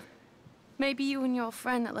you know, maybe you and your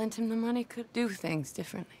friend that lent him the money could do things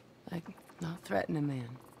differently. Like, not threaten a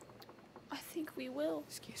man. I think we will.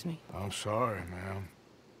 Excuse me. I'm sorry, ma'am.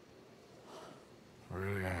 I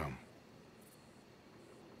really am.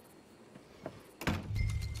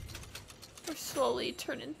 We're slowly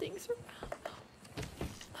turning things around.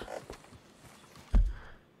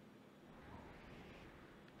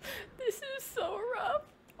 This is so rough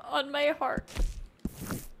on my heart.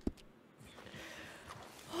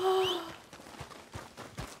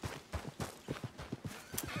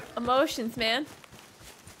 Emotions, man.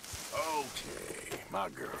 Okay, my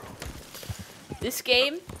girl. This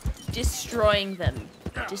game, destroying them.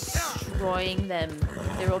 Destroying them.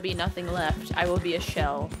 There will be nothing left. I will be a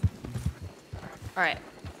shell. Alright.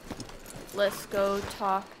 Let's go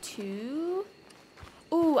talk to...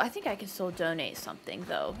 Ooh, I think I can still donate something,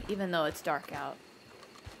 though, even though it's dark out.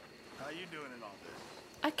 How you doing in all this?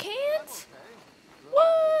 I can't?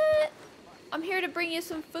 What? I'm here to bring you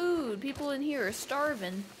some food. People in here are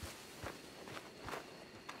starving.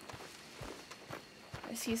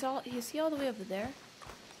 Is he all the way over there?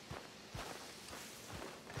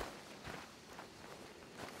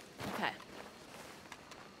 Okay.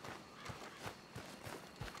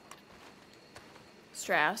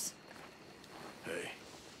 Strauss. Hey.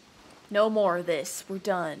 No more of this. We're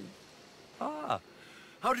done. Ah,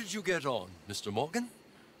 how did you get on, Mr. Morgan?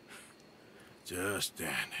 Just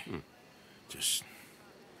dandy. Just...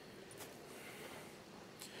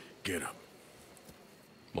 get up.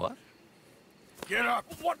 What? Get up!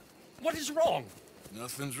 What is wrong?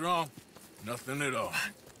 Nothing's wrong. Nothing at all.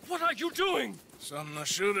 What are you doing? Something I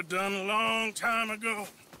should have done a long time ago.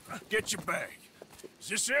 Get your bag. Is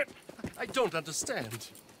this it? I don't understand.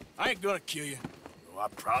 I ain't gonna kill you, though I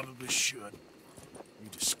probably should. You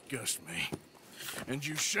disgust me. And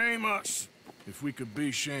you shame us. If we could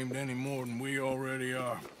be shamed any more than we already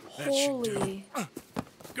are, that should do.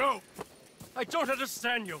 Go! I don't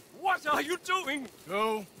understand you. What are you doing?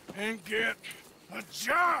 Go and get a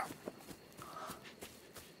job!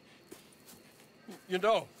 You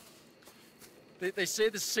know, they say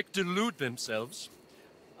the sick delude themselves.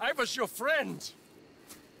 I was your friend.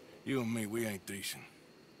 You and me, we ain't decent.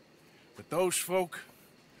 But those folk,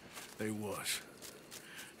 they was.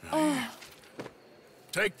 Now, here,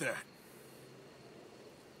 take that.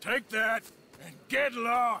 Take that and get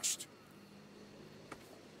lost.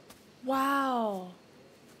 Wow.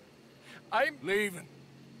 I'm leaving.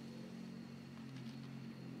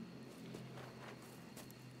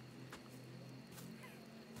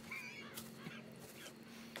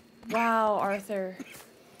 Wow, Arthur.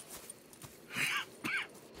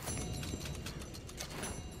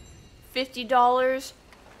 $50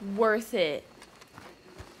 worth it.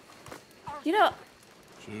 You know.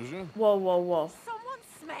 Susan? Whoa, whoa, whoa. Someone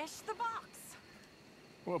smashed the box.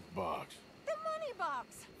 What box? The money box.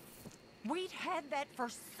 We'd had that for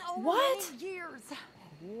so What? many years.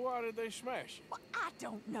 Why did they smash it? Well, I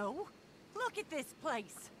don't know. Look at this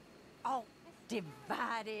place. All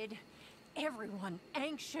divided. Everyone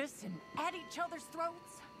anxious and at each other's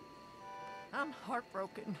throats. I'm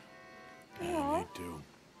heartbroken. Yeah, me too.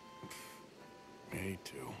 Me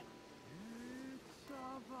too.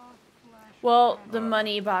 Well, the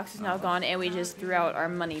money box is now gone, and we just threw out our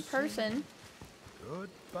money person.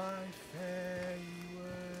 Goodbye, fare you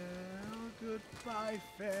well. Goodbye,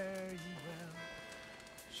 fare you well.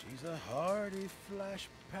 She's a hardy flash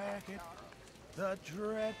packet. The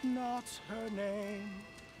dreadnought's her name.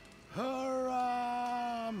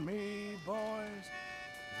 Hurrah, me boys.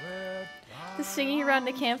 The singing around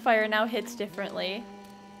the campfire now hits differently.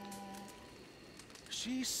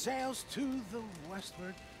 She sails to the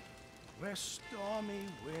westward, where stormy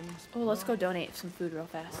winds. Oh, let's go donate some food real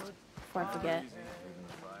fast before I forget.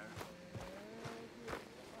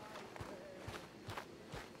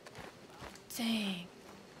 Dang.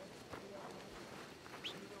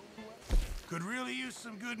 Could really use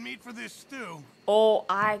some good meat for this stew. Oh,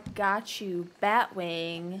 I got you,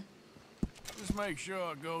 Batwing. Just make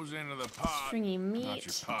sure it goes into the pot, Stringy meat. not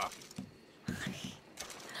your pocket.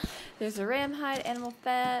 There's a ram hide, animal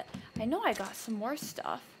fat. I know I got some more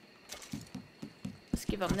stuff. Let's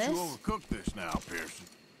give them this. You overcooked this now, Pearson.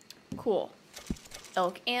 Cool.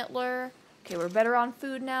 Elk antler. Okay, we're better on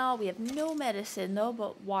food now. We have no medicine though,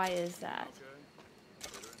 but why is that?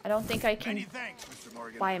 I don't think I can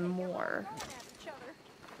buy more.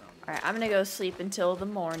 Alright, I'm gonna go sleep until the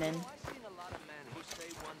morning.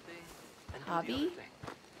 Hobby?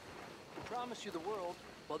 Promise you the world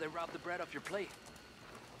while they rob the bread off your plate.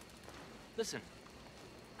 Listen,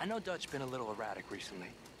 I know Dutch been a little erratic recently.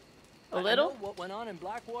 A little? I know what went on in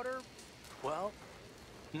Blackwater, well,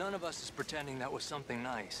 none of us is pretending that was something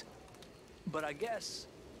nice. But I guess,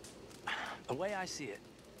 the way I see it,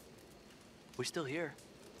 we're still here.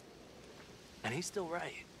 And he's still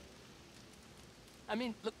right. I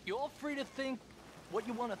mean, look, you're all free to think what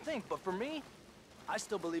you want to think, but for me, I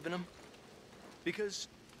still believe in him. Because,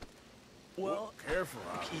 well, careful.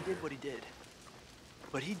 He did what he did.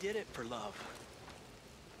 But he did it for love.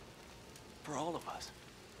 For all of us.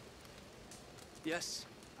 Yes,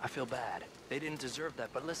 I feel bad. They didn't deserve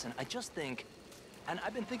that, but listen, I just think, and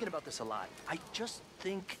I've been thinking about this a lot, I just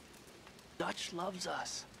think Dutch loves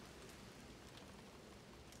us.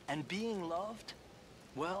 And being loved,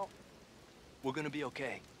 well, we're gonna be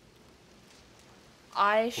okay.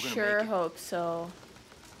 I sure hope so.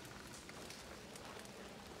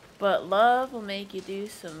 But love will make you do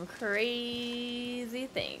some crazy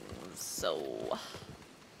things, so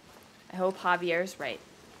I hope Javier's right.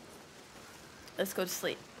 Let's go to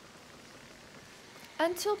sleep.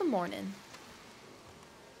 Until the morning.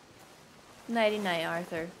 Nighty-night,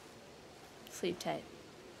 Arthur. Sleep tight.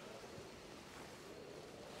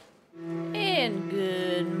 And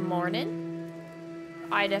good morning.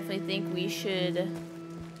 I definitely think we should...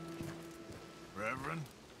 Reverend,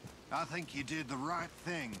 I think you did the right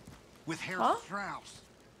thing with Hare Strauss.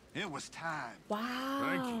 It was time. Wow.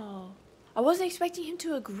 Thank you. I wasn't expecting him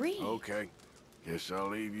to agree. Okay. Guess I'll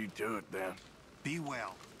leave you to it then. Be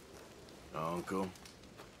well. Uncle.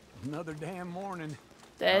 Another damn morning.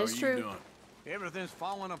 That is true. Everything's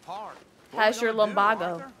falling apart. How's your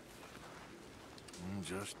lumbago? I'm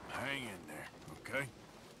just hanging there, okay?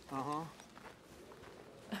 Uh-huh.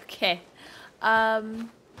 Okay.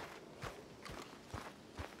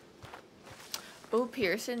 Oh,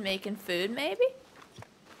 Pearson making food, maybe?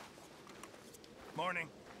 Morning.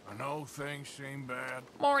 I know things seem bad.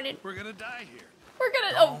 Morning. We're gonna die here. We're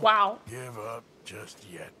gonna... Oh, wow. Give up just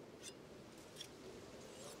yet.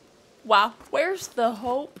 Wow. Where's the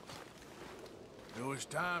hope? It was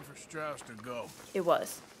time for Strauss to go. It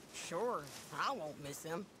was. Sure. I won't miss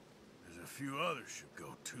him. There's a few others should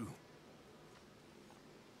go, too.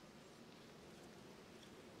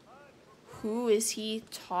 Who is he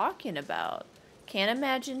talking about? Can't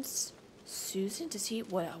imagine Susan. Does he...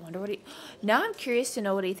 What? I wonder what he... Now I'm curious to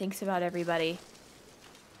know what he thinks about everybody.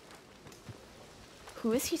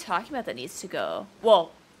 Who is he talking about that needs to go?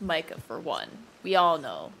 Well, Micah, for one. We all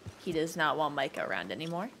know he does not want Micah around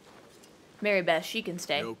anymore. Mary Beth, she can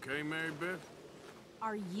stay. You okay, Mary Beth?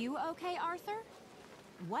 Are you okay, Arthur?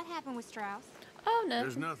 What happened with Strauss? Oh, no.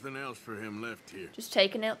 There's nothing else for him left here. Just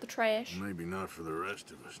taking out the trash. Maybe not for the rest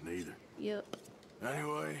of us, neither. Yep.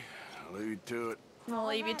 Anyway, I'll leave you to it. I'll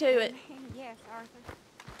leave you to it. Yes, Arthur.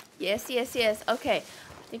 Yes, yes, yes. Okay.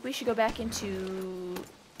 I think we should go back into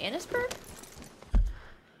Annisburg.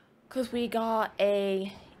 Because we got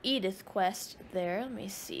a Edith quest there. Let me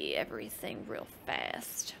see everything real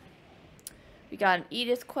fast. We got an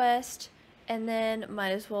Edith quest. And then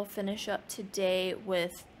might as well finish up today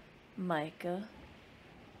with Micah.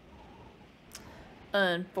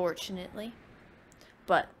 Unfortunately.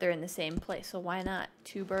 But they're in the same place, so why not?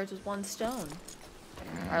 2 birds with 1 stone.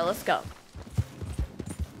 Alright, let's go.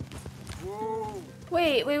 Whoa.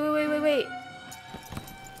 Wait.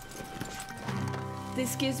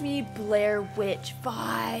 This gives me Blair Witch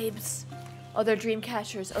vibes. Oh, they're dream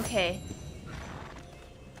catchers. Okay.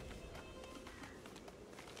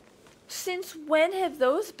 Since when have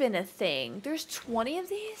those been a thing? There's 20 of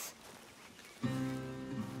these?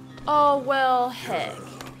 Oh, well, heck.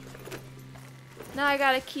 Now I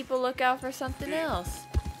gotta keep a lookout for something else.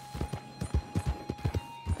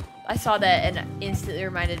 I saw that and it instantly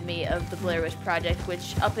reminded me of the Blair Witch Project,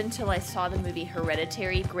 which up until I saw the movie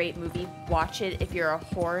Hereditary, great movie, watch it if you're a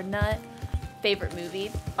horror nut. Favorite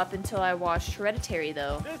movie. Up until I watched Hereditary,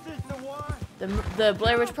 though. This is the one. The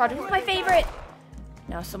Blair Witch Project was my favorite.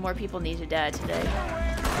 Now some more people need to die today.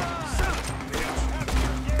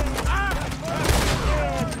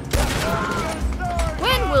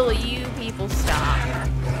 When will you people stop?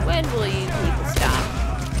 When will you people stop?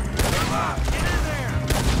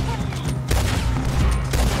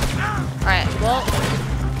 Alright, well,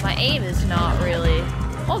 my aim is not really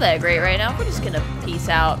all that great right now. We're just gonna peace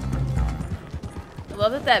out. I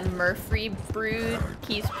love that Murphy brood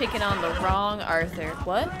keeps picking on the wrong Arthur.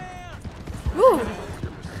 What? Woo!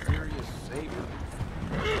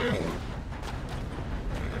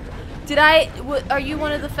 Did are you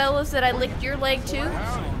one of the fellows that I licked your leg too?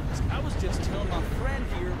 I was just telling my friend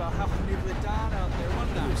here about how we nearly died out there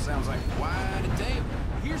one night. Sounds like quite a tale.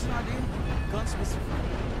 Here's an idea. Gunsmiths are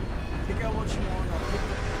free. Pick out what you want. I'll pick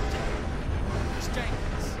the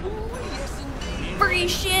Stankers. Yes, indeed. Free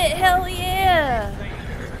shit, hell yeah!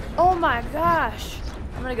 Oh my gosh.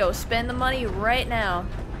 I'm gonna go spend the money right now.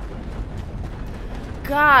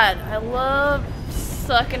 God, I love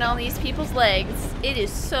sucking on these people's legs. It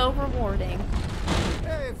is so rewarding.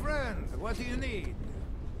 Hey, friend, what do you need?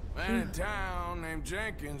 Man in town named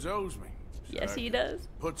Jenkins owes me. Yes, he does.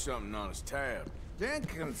 Put something on his tab.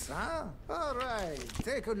 Jenkins, huh? All right,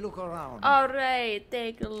 take a look around. All right,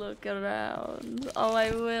 take a look around. Oh,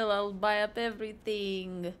 I will. I'll buy up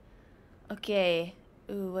everything. Okay.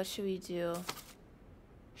 Ooh, what should we do?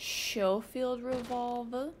 Schofield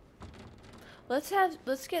revolver. Let's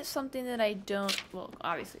get something that I don't, well,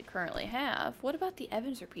 obviously currently have. What about the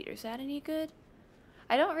Evans repeater? Is that any good?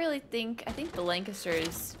 I don't really think, I think the Lancaster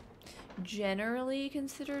is generally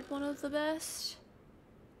considered one of the best.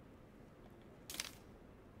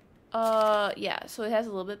 Yeah, so it has a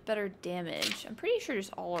little bit better damage. I'm pretty sure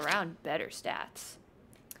just all around better stats.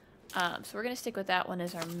 So we're gonna stick with that one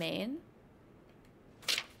as our main.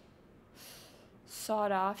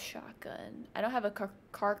 Sawed-off shotgun. I don't have a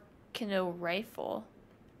Carcano rifle.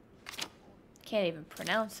 Can't even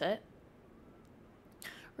pronounce it.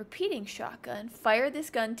 Repeating shotgun. Fire this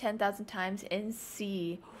gun 10,000 times and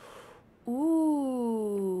see.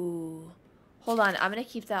 Ooh. Hold on, I'm gonna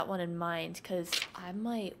keep that one in mind because I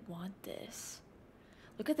might want this.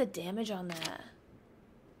 Look at the damage on that.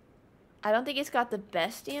 I don't think it's got the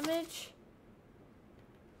best damage,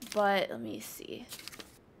 but let me see.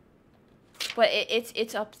 But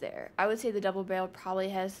it's up there. I would say the double barrel probably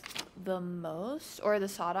has the most, or the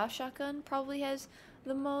sawed-off shotgun probably has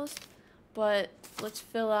the most. But let's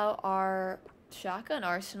fill out our shotgun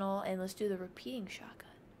arsenal and let's do the repeating shotgun.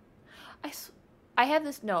 I have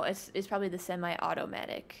this, no, it's probably the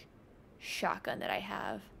semi-automatic shotgun that I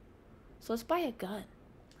have. So let's buy a gun.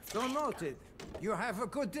 So noted. You have a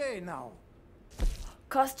good day now.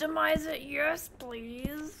 Customize it, yes,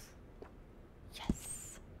 please.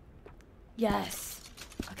 Yes. Yes.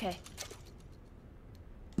 Okay.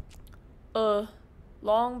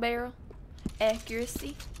 Long barrel,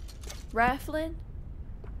 accuracy, rifling.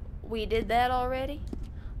 We did that already.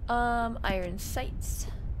 Iron sights.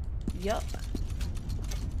 Yup.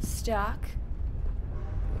 Stock.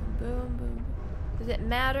 Boom, boom, boom. Does it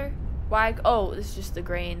matter? Why? Oh, this is just the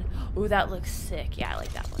grain. Ooh, that looks sick. Yeah, I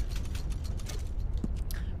like that one.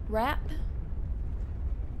 Wrap.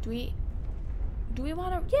 Do we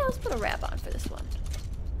want to? Yeah, let's put a wrap on for this one.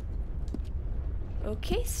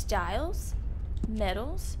 Okay, styles,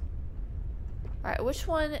 metals. All right, which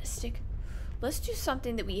one stick? Let's do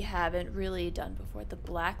something that we haven't really done before. The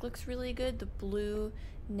black looks really good. The blue,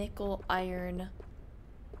 nickel, iron,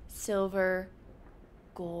 silver,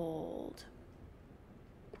 gold.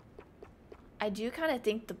 I do kind of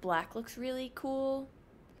think the black looks really cool.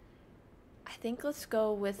 I think let's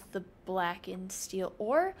go with the black and steel.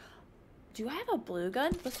 Or do I have a blue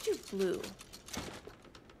gun? Let's do blue.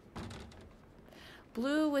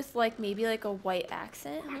 Blue with like maybe like a white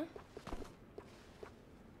accent, huh?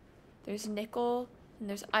 There's nickel and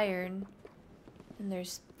there's iron and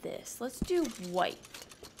there's this. Let's do white.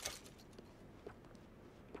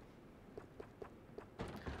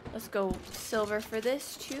 Let's go silver for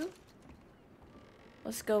this too.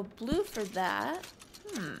 Let's go blue for that.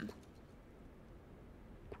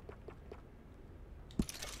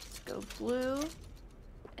 Let's go blue.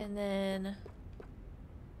 And then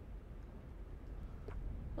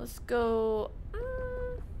let's go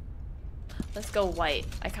white.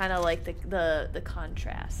 I kind of like the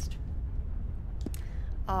contrast.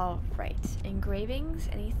 All right, engravings,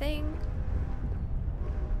 anything?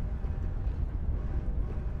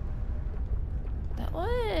 That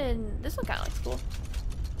one, this one kind of looks cool.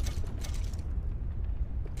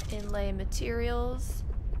 Inlay materials.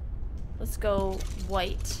 Let's go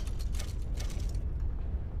white.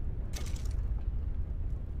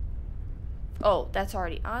 Oh, that's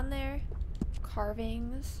already on there.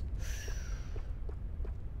 Carvings.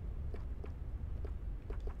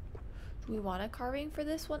 Do we want a carving for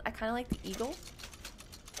this one? I kind of like the eagle.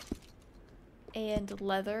 And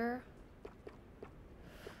leather.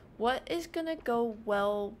 What is gonna go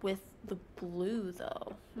well with the blue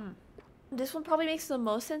though? This one probably makes the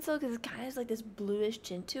most sense though because it kind of has like this bluish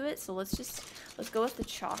tint to it. So let's go with the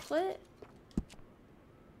chocolate.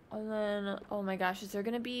 And then, oh my gosh, is there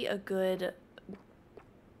gonna be a good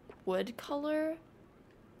wood color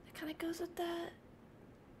that kind of goes with that?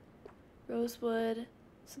 Rosewood,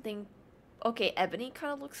 something. Okay, ebony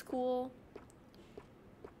kind of looks cool.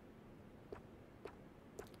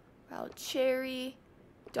 Wild cherry,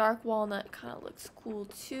 dark walnut kind of looks cool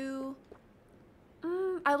too.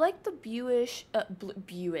 I like the bluish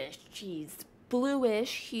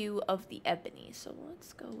hue of the ebony. So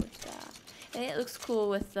let's go with that. And it looks cool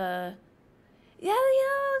with the. Yeah,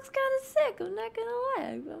 it looks kind of sick. I'm not gonna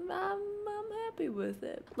lie. I'm happy with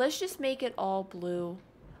it. Let's just make it all blue.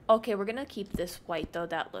 Okay, we're gonna keep this white though.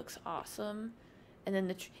 That looks awesome. And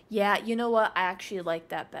then yeah, you know what? I actually like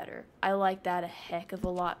that better. I like that a heck of a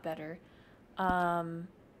lot better.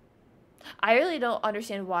 I really don't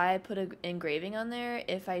understand why I put an engraving on there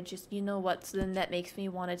if I just, you know what, so then that makes me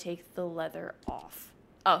want to take the leather off.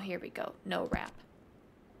 Oh, here we go. No wrap.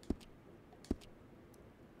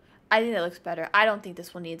 I think that looks better. I don't think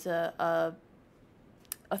this one needs a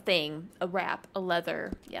thing, a wrap, a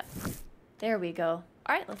leather. Yep. There we go.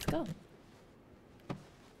 All right, let's go.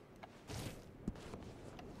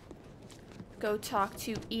 Go talk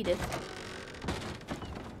to Edith.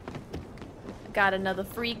 Got another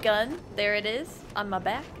free gun. There it is on my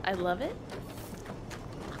back. I love it.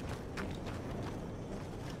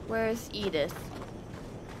 Where's Edith?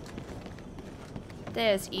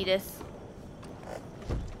 There's Edith.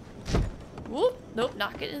 Whoop. Nope,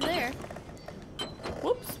 not getting there.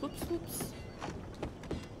 Whoops, whoops, whoops.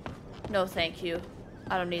 No, thank you.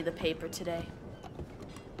 I don't need the paper today.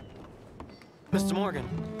 Mr. Morgan.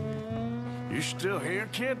 You still here,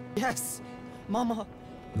 kid? Yes. Mama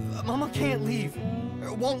can't leave.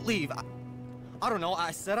 Won't leave. I don't know.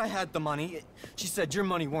 I said I had the money. She said your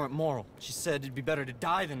money weren't moral. She said it'd be better to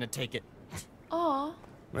die than to take it. Aw.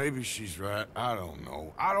 Maybe she's right. I don't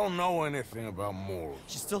know. I don't know anything about morals.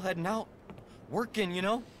 She's still heading out. Working, you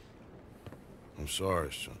know? I'm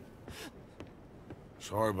sorry, son.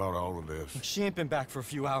 Sorry about all of this. She ain't been back for a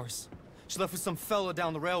few hours. She left with some fella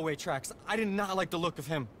down the railway tracks. I did not like the look of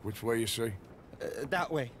him. Which way, you say? That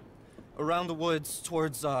way. Around the woods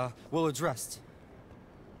towards Willard's Rest.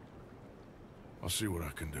 I'll see what I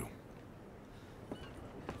can do.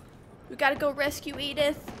 We gotta go rescue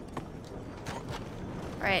Edith.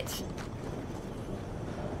 Alright.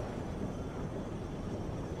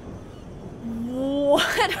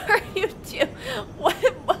 What are you doing? What?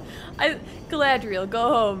 Galadriel, go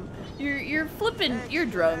home. You're flipping. You're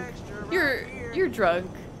drunk. You're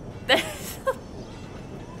drunk.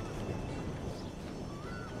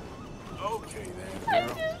 Okay then.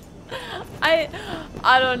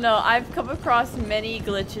 I don't know. I've come across many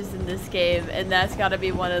glitches in this game, and that's got to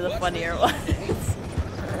be one of the funnier ones.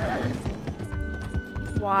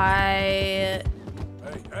 Why?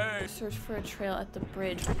 Hey. Search for a trail at the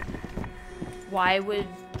bridge. Why would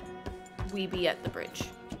we be at the bridge?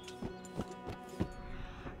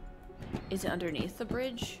 Is it underneath the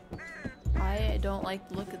bridge? I don't like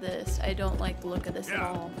the look of this. I don't like the look of this at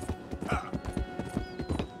all.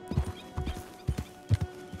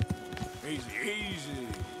 Easy.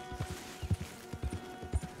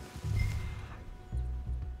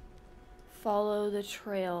 Follow the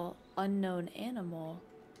trail. Unknown animal.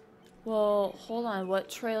 Well, hold on. What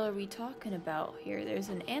trail are we talking about here? There's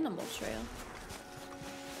an animal trail.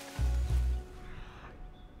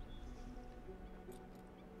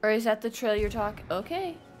 Or is that the trail you're talking?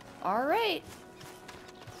 Okay. Alright.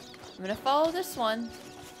 I'm gonna follow this one.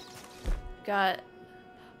 Got...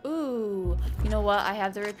 Ooh. You know what? I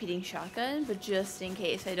have the repeating shotgun, but just in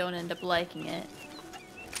case I don't end up liking it.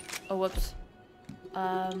 Oh, whoops.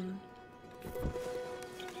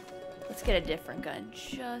 Let's get a different gun,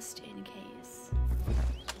 just in case.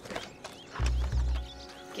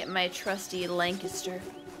 Get my trusty Lancaster.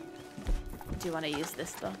 I do want to use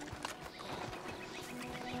this, though.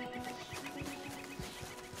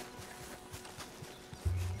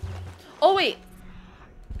 Oh, wait.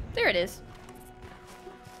 There it is.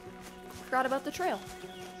 Forgot about the trail.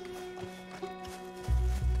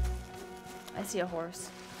 I see a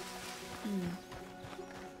horse.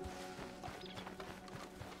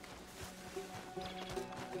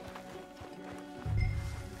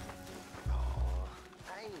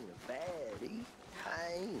 I ain't a baddie.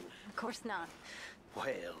 I ain't. Of course not.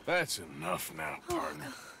 Well. That's enough now,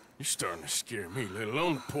 partner. You're starting to scare me, let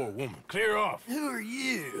alone the poor woman. Clear off. Who are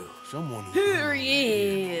you? Someone Who are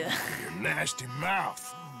you? Your nasty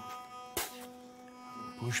mouth.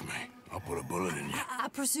 Push me. I'll put a bullet in you. I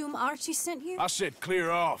presume Archie sent you? I said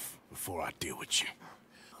clear off before I deal with you.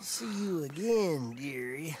 I'll see you again,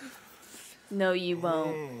 dearie. No, you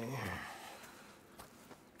won't.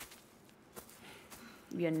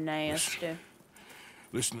 You're nasty.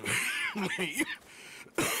 Listen to me.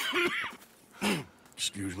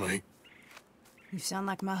 Excuse me. You sound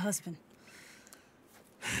like my husband.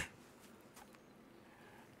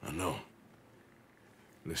 I know.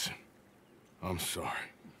 Listen, I'm sorry.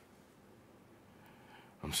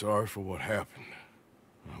 I'm sorry for what happened.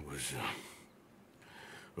 I was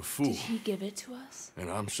a fool. Did he give it to us? And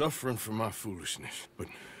I'm suffering for my foolishness, but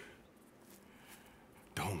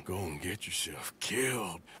don't go and get yourself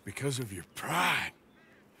killed because of your pride.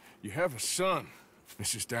 You have a son,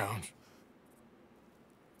 Mrs. Downs.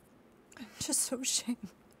 I'm just so ashamed.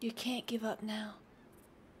 You can't give up now.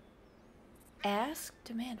 Ask?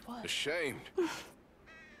 Demand what? Ashamed?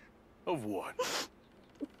 Of what?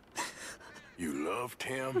 You loved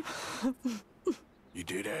him? You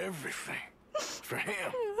did everything for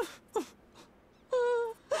him.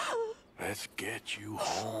 Let's get you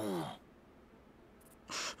home.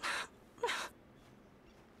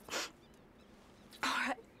 All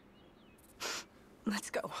right.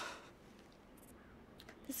 Let's go.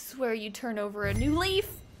 This is where you turn over a new leaf.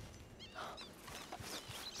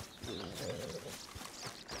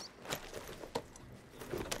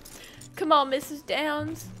 Come on, Mrs.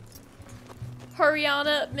 Downs. Hurry on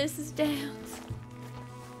up, Mrs. Downs.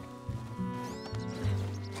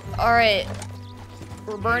 Alright.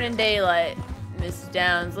 We're burning daylight. Mrs.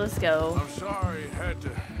 Downs, let's go. I'm sorry it had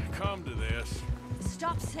to come to this.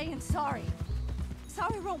 Stop saying sorry.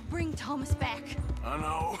 Sorry won't bring Thomas back. I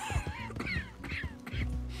know.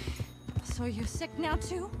 So you're sick now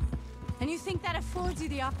too? And you think that affords you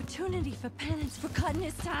the opportunity for penance for cutting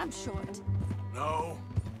his time short? No,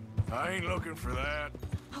 I ain't looking for that.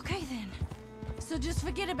 Okay then. So just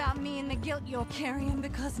forget about me and the guilt you're carrying,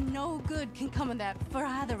 because no good can come of that for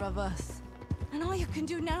either of us. And all you can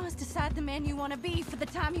do now is decide the man you want to be for the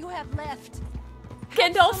time you have left.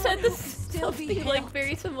 Kendall said this something like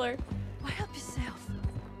very similar. Why help yourself?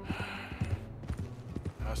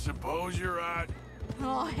 I suppose you're right.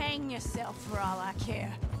 Oh, hang yourself for all I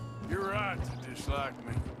care. You're right to dislike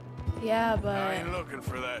me. Yeah, but... I ain't looking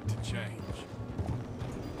for that to change.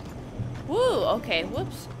 Woo, okay,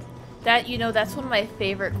 whoops. That, you know, that's one of my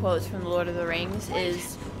favorite quotes from The Lord of the Rings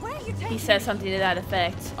is... He says something to that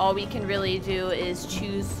effect. All we can really do is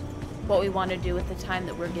choose what we want to do with the time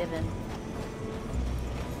that we're given.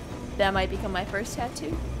 That might become my first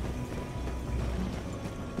tattoo.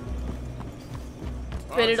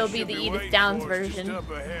 But it'll be the Edith Downs version.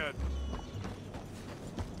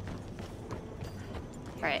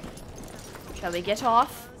 Alright. Shall we get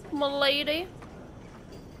off, my lady?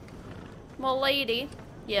 My lady.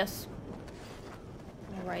 Yes.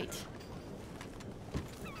 Alright.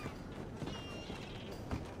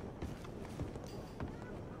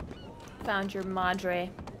 Found your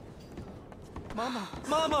madre. Mama.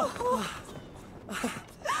 Mama! Oh,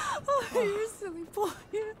 you're a silly boy.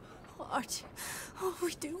 Aren't you? Oh,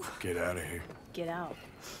 we do. Get out of here. Get out.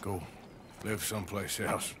 Go live someplace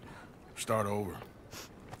else. Start over.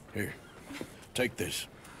 Here, take this.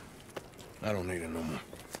 I don't need it no more.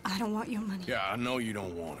 I don't want your money. Yeah, I know you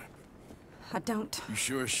don't want it. I don't. You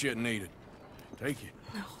sure as shit need it. Take it.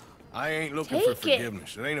 No. I ain't looking for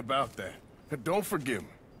forgiveness. It ain't about that. Don't forgive me.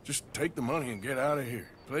 Just take the money and get out of here,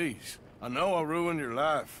 please. I know I ruined your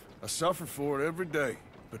life. I suffer for it every day.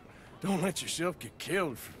 But don't let yourself get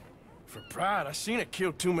killed for pride. I seen it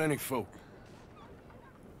kill too many folk.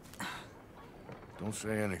 Don't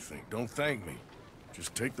say anything. Don't thank me.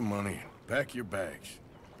 Just take the money and pack your bags.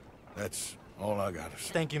 That's all I gotta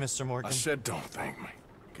say. Thank you, Mr. Morgan. I said don't thank me.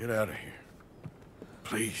 Get out of here.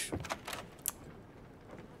 Please.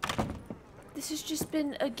 This has just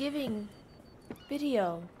been a giving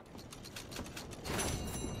video.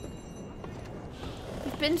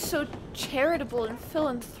 We've been so charitable and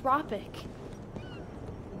philanthropic.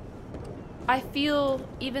 I feel,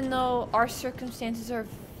 even though our circumstances are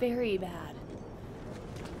very bad,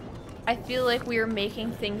 I feel like we are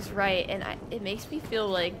making things right, and it makes me feel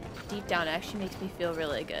like, deep down, it actually makes me feel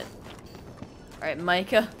really good. Alright,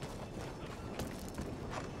 Micah.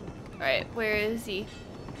 Alright, where is he?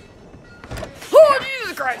 Oh,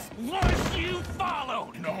 Jesus Christ! Was you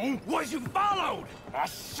followed? No. Was you followed? I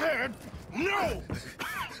said no.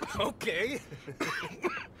 Okay.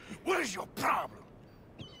 What is your problem?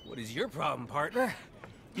 What is your problem, partner?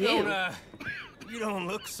 You don't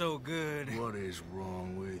look so good. What is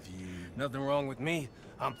wrong with you? Nothing wrong with me.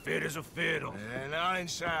 I'm fit as a fiddle. And not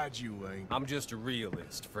inside you ain't. I'm just a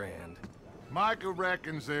realist, friend. Micah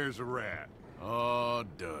reckons there's a rat. Oh,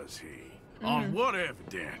 does he? On what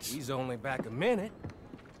evidence? He's only back a minute.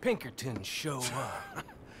 Pinkerton showed up.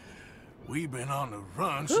 We've been on the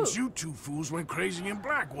run since you two fools went crazy in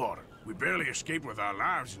Blackwater. We barely escaped with our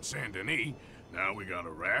lives in Saint Denis. Now we got a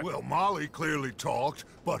rat. Well, Molly clearly talked,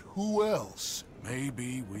 but who else?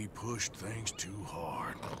 Maybe we pushed things too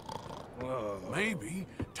hard. Whoa. Maybe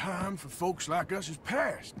time for folks like us is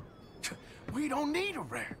past. We don't need a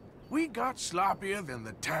rat. We got sloppier than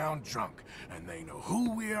the town drunk, and they know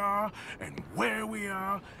who we are, and where we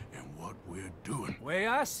are, and what we're doing. Way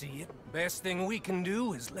I see it, best thing we can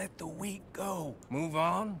do is let the week go. Move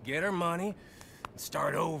on, get our money, and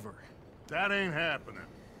start over. That ain't happening.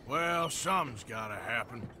 Well, something's gotta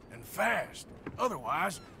happen, and fast.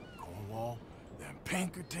 Otherwise, Cornwall, them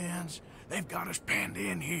Pinkertons, they've got us penned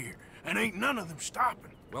in here, and ain't none of them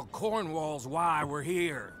stopping. Well, Cornwall's why we're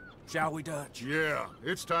here. Shall we, Dutch? Yeah,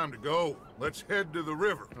 it's time to go. Let's head to the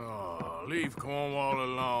river. Oh, leave Cornwall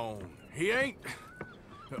alone. He ain't...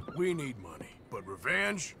 We need money, but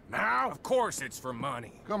revenge? Now? Of course it's for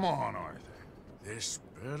money. Come on, Arthur. This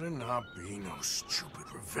better not be no stupid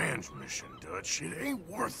revenge mission, Dutch. It ain't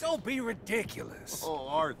worth it. Don't be ridiculous. Oh,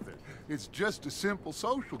 Arthur, it's just a simple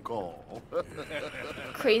social call.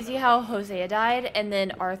 Crazy how Hosea died, and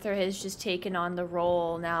then Arthur has just taken on the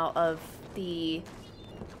role now of the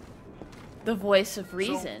voice of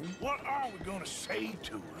reason. So what are we gonna say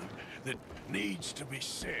to him that needs to be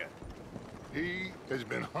said? He has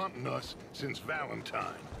been hunting us since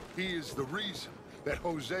Valentine. He is the reason that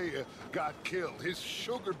Hosea got killed. His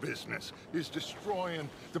sugar business is destroying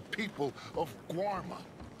the people of Guarma.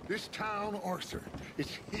 This town, Arthur,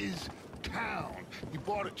 it's his town. He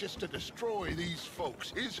bought it just to destroy these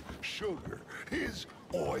folks. His sugar, his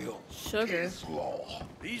oil, his law.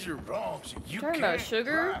 These are wrongs. You talking can't about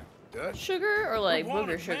sugar? Dutch. Sugar or like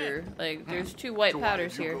booger sugar? Like there's two white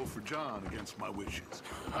powders here. Go for John against my wishes.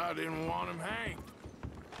 I didn't want him hanged.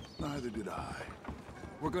 Neither did I.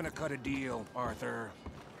 We're gonna cut a deal, Arthur.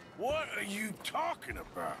 What are you talking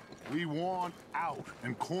about? We want out,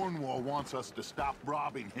 and Cornwall wants us to stop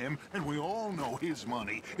robbing him, and we all know his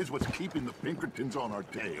money is what's keeping the Pinkertons on our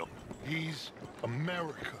tail. He's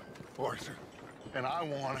America, Arthur, and I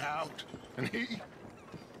want out, and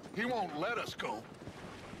he won't let us go.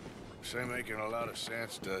 This ain't making a lot of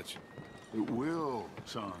sense, Dutch. It will,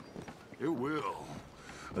 son. It will.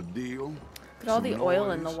 A deal. Look at all the oil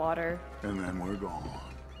in the water. And then we're gone.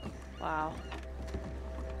 Wow.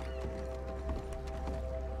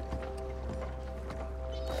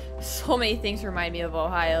 So many things remind me of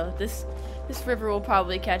Ohio. This river will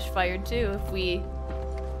probably catch fire too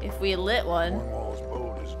if we lit one. Cornwall's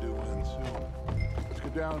boat is due in soon. Let's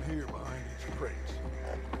get down here behind these crates.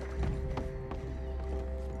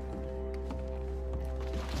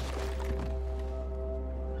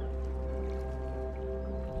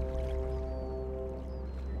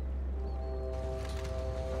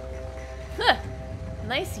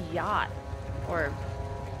 Nice yacht or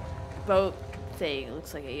boat thing. It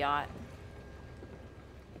looks like a yacht.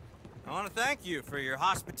 I want to thank you for your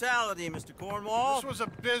hospitality, Mr. Cornwall. This was a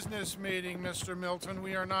business meeting, Mr. Milton.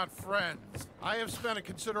 We are not friends. I have spent a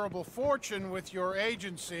considerable fortune with your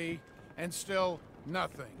agency, and still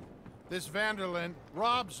nothing. This Vanderlyn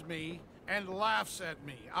robs me and laughs at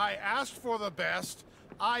me. I asked for the best.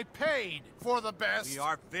 I paid for the best. We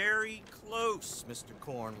are very close, Mr.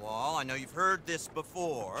 Cornwall. I know you've heard this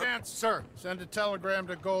before. Chance, sir. Send a telegram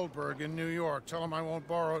to Goldberg in New York. Tell him I won't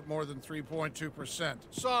borrow it more than 3.2%.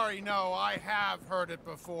 Sorry, no, I have heard it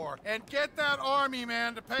before. And get that army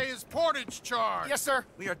man to pay his portage charge. Yes, sir.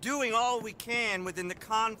 We are doing all we can within the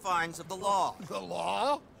confines of the law. The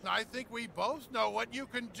law? I think we both know what you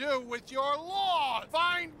can do with your law.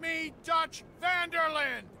 Find me Dutch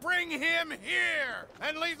Vanderlyn. Bring him here.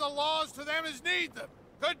 And leave the laws to them as need them.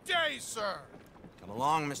 Good day, sir. Come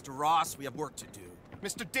along, Mr. Ross. We have work to do.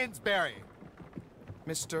 Mr. Didsbury.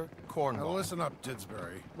 Mr. Cornwall. Now listen up,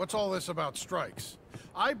 Didsbury. What's all this about strikes?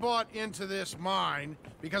 I bought into this mine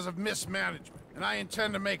because of mismanagement. And I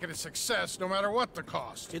intend to make it a success no matter what the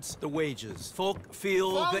cost. It's the wages. Folk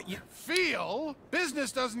feel that you... Feel?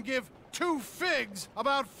 Business doesn't give two figs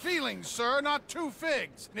about feelings, sir, not two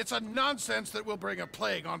figs. It's a nonsense that will bring a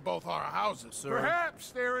plague on both our houses, sir.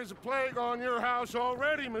 Perhaps there is a plague on your house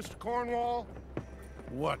already, Mr. Cornwall.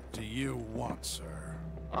 What do you want, sir?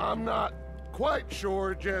 I'm not quite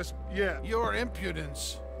sure just yet. Your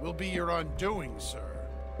impudence will be your undoing, sir.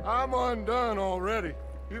 I'm undone already.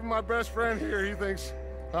 Even my best friend here, he thinks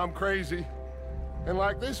I'm crazy. And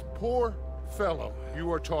like this poor fellow you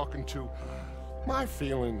are talking to, my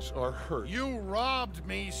feelings are hurt. You robbed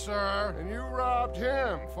me, sir. And you robbed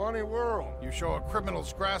him. Funny world. You show a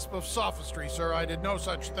criminal's grasp of sophistry, sir. I did no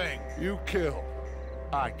such thing. You kill.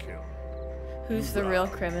 I kill. Who's the real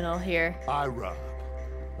criminal here? I rob.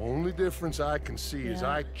 Only difference I can see is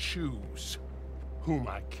I choose whom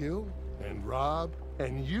I kill and rob,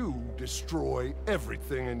 and you destroy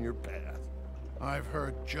everything in your path. I've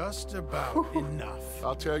heard just about enough.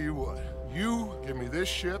 I'll tell you what. You give me this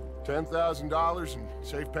ship, $10,000, and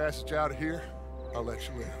safe passage out of here, I'll let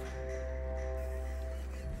you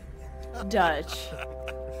live. Dutch.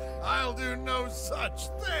 I'll do no such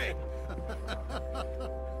thing.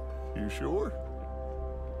 You sure?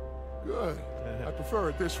 Good. I prefer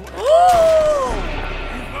it this way. You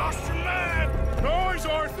lost your man! Noise,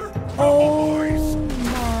 Arthur! Oh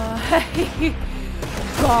my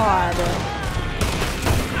God.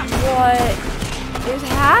 What is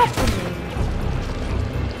happening?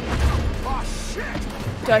 Oh, shit!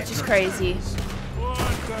 Dutch is crazy.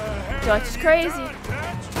 Dutch is crazy.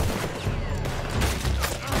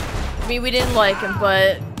 I mean, we didn't like him,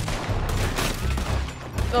 but...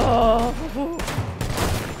 Oh.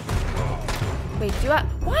 Wait, do I...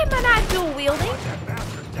 Why am I not dual wielding?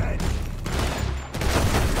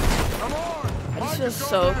 I just feel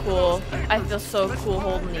so cool. I feel so cool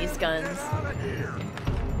holding these guns.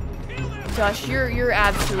 Josh, you're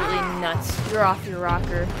absolutely nuts. You're off your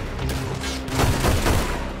rocker.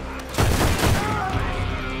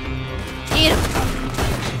 Eat him!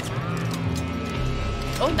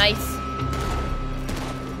 Oh, nice.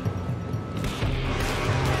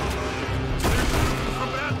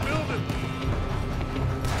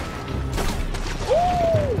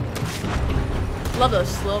 Ooh! Love those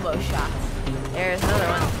slow-mo shots. There's another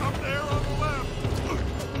one.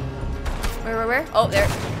 Where? Oh, there.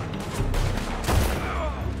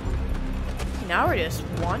 Now we're just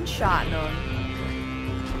one-shotting them.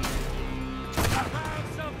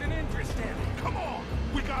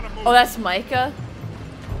 Oh, that's Micah?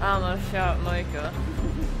 I'm gonna shout Micah.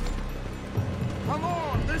 Come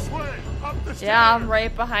on, this way, up the stairs. Yeah, I'm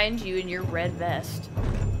right behind you in your red vest.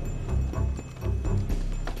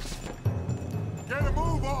 Get a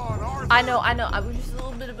move on, Arthur. I know. I was just a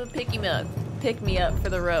little bit of a pick me up for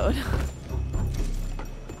the road.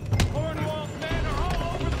 Cornwall's men are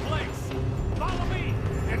all over the place. Follow me.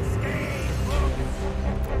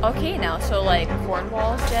 Okay, now, so like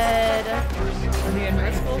Cornwall's dead. Olivia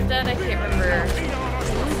Driscoll's dead. I can't remember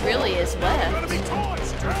who really is left. This is the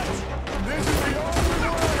only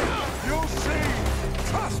way. You'll see.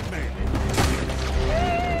 Trust me.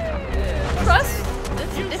 Trust?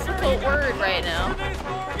 That's a difficult word right now.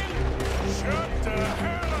 Shut the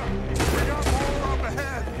hell up. We got more up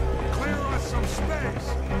ahead. Clear us some space.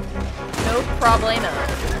 No problemo.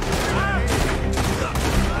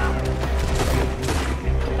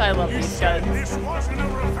 I love these guns. This wasn't a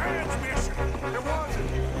revenge mission. It wasn't.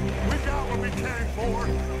 We got what we came for.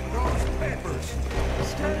 Those papers.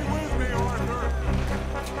 Stay with me, Arthur.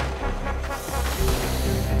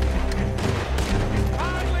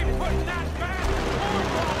 Finally putting that bad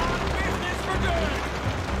Cornwall out of business for good.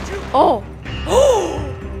 Oh! Oh!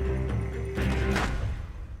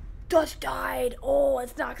 Dutch died. Oh,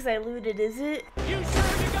 it's not because I looted, is it? You sure you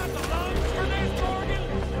got the lungs for this, Morgan?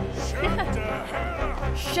 Shut the hell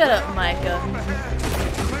up. Shut up, Micah.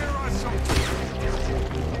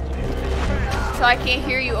 So I can't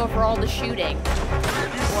hear you over all the shooting.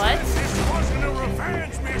 What? This wasn't a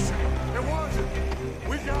revenge mission. It wasn't.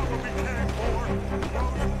 We got what we came for.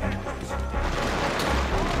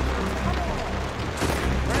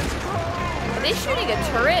 Are they shooting a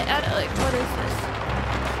turret at like what is this?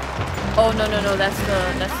 Oh no, that's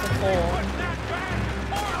the pole.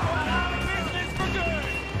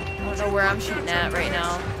 I don't know where I'm shooting at right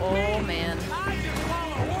now. Oh man.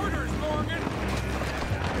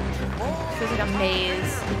 Feels like a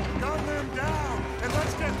maze. Gun them down and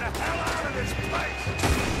let's get the hell out of this place.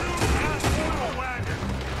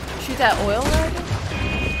 Shoot that oil wagon?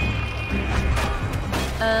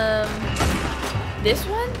 This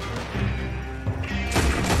one?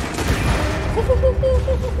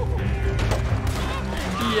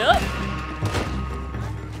 Yup.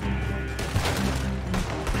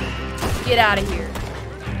 Get out of here.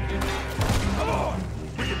 Come on.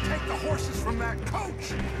 We can take the horses from that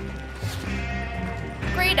coach.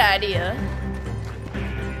 Great idea.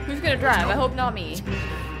 Who's gonna drive? I hope not me.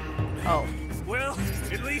 Oh. Well,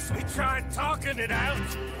 at least we tried talking it out.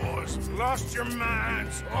 Boys, lost your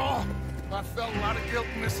minds. Oh, I felt a lot of guilt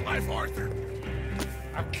in this life, Arthur.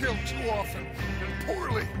 I've killed too often and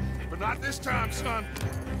poorly, but not this time, son.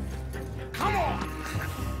 Come on.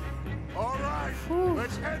 All right,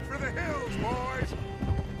 let's head for the hills, boys.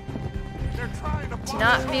 They're trying to To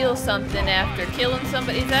not feel something after killing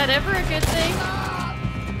somebody, is that ever a good thing?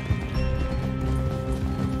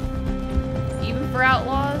 Even for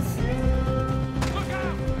outlaws? Look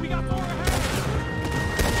out! We got more ahead.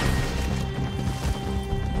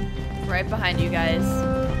 Right behind you guys.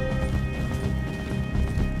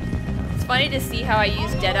 It's funny to see how I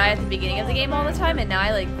use Deadeye at the beginning of the game all the time, and now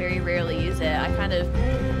I like very rarely use it. I kind of,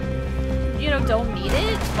 you know, don't need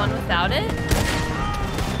it. It's fun without it.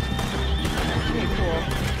 Pretty cool.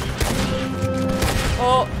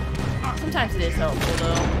 Oh, sometimes it is helpful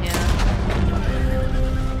though, yeah.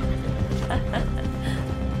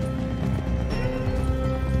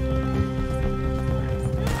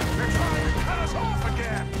 They're trying to cut us off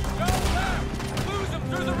again. Go left! Lose them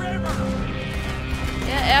through the river!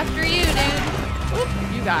 Yeah, after you, dude. Oop,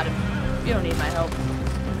 you got him. You don't need my help.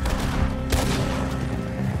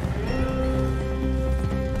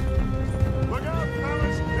 Look out,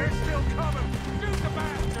 fellas.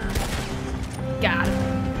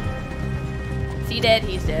 he dead?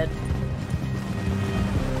 He's dead.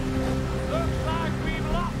 Looks like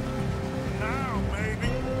we've lost him. Now, maybe.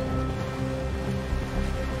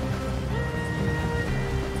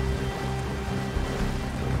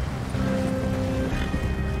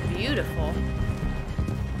 Beautiful.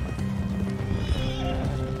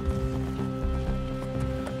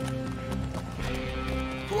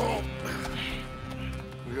 Whoa.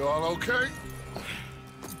 We all okay?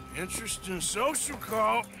 Interesting social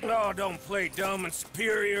call. Oh, don't play dumb and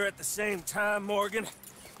superior at the same time, Morgan.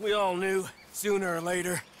 We all knew, sooner or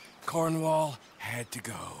later, Cornwall had to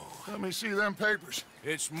go. Let me see them papers.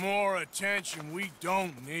 It's more attention we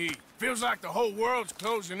don't need. Feels like the whole world's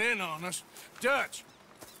closing in on us. Dutch,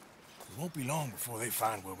 it won't be long before they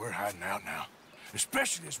find where we're hiding out now.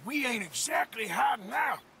 Especially as we ain't exactly hiding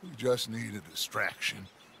out. We just need a distraction.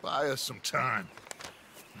 Buy us some time.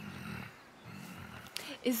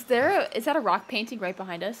 Is that a rock painting right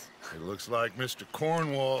behind us? It looks like Mr.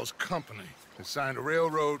 Cornwall's company has signed a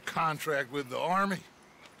railroad contract with the army.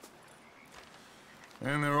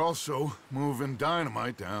 And they're also moving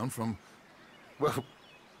dynamite down from, well,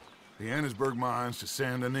 the Annesburg mines to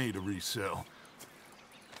Saint Denis to resell.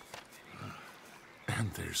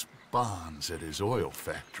 And there's bonds at his oil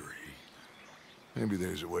factory. Maybe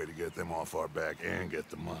there's a way to get them off our back and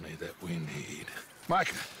get the money that we need.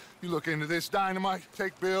 Micah, you look into this dynamite.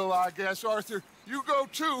 Take Bill, I guess. Arthur, you go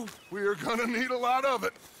too. We are gonna need a lot of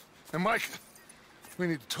it. And Micah, we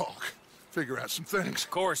need to talk. Figure out some things.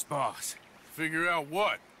 Of course, boss. Figure out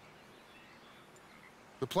what?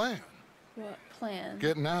 The plan. What plan?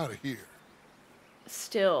 Getting out of here.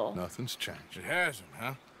 Still. Nothing's changed. It hasn't,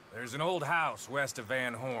 huh? There's an old house west of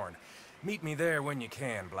Van Horn. Meet me there when you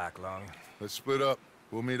can, Black Lung. Let's split up.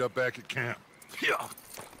 We'll meet up back at camp. Yeah.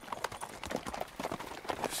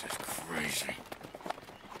 This is crazy.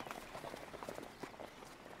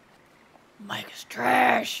 Micah's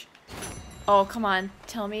trash. Oh, come on.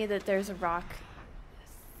 Tell me that there's a rock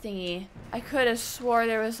thingy. I could have swore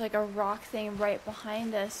there was like a rock thing right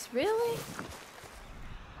behind us. Really?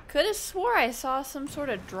 Could have swore I saw some sort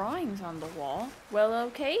of drawings on the wall. Well,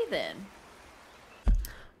 okay then.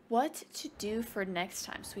 What to do for next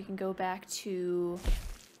time? So we can go back to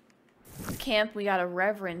camp. We got a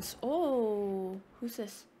reverence. Oh, who's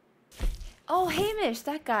this? Oh, Hamish,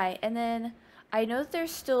 that guy. And then I know that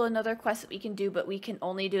there's still another quest that we can do, but we can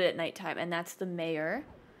only do it at nighttime, and that's the mayor.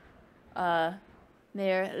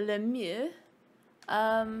 Mayor Lemieux.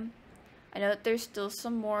 I know that there's still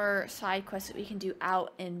some more side quests that we can do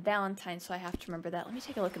out in Valentine, so I have to remember that. Let me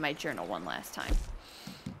take a look at my journal one last time.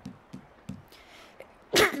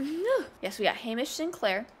 Yes, we got Hamish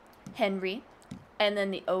Sinclair, Henry, and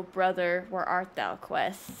then the Oh Brother, Where Art Thou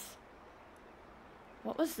quests.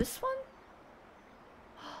 What was this one?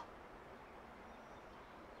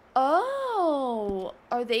 Oh,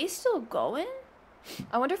 are they still going?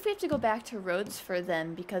 I wonder if we have to go back to Rhodes for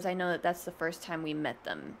them, because I know that that's the first time we met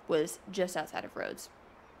them, was just outside of Rhodes.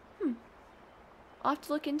 I'll have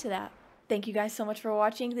to look into that. Thank you guys so much for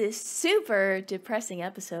watching this super depressing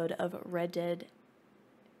episode of Red Dead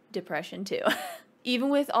Depression 2. Even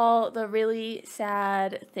with all the really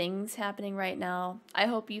sad things happening right now, I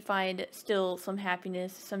hope you find still some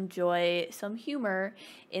happiness, some joy, some humor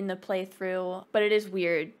in the playthrough. But it is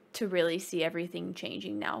weird to really see everything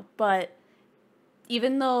changing now. But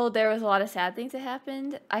even though there was a lot of sad things that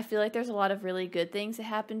happened, I feel like there's a lot of really good things that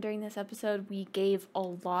happened during this episode. We gave a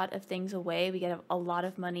lot of things away. We got a lot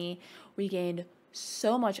of money. We gained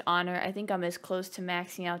so much honor. I think I'm as close to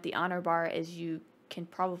maxing out the honor bar as you can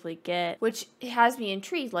probably get, which has me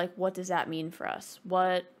intrigued. Like, what does that mean for us?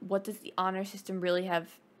 What does the honor system really have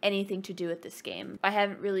anything to do with this game? I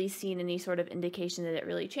haven't really seen any sort of indication that it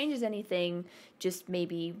really changes anything. Just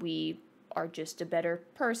maybe we are just a better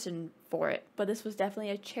person for it. But this was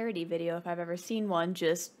definitely a charity video if I've ever seen one.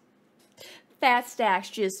 Just fat stacks,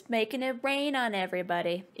 just making it rain on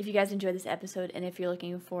everybody. If you guys enjoyed this episode, and if you're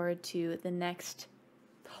looking forward to the next,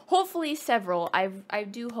 hopefully several, I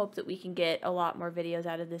do hope that we can get a lot more videos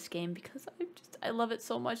out of this game, because I love it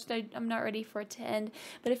so much that I'm not ready for it to end.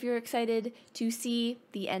 But if you're excited to see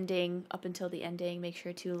the ending, up until the ending, make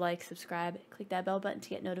sure to like, subscribe, click that bell button to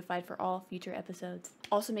get notified for all future episodes.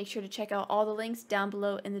 Also, make sure to check out all the links down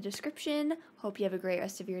below in the description. Hope you have a great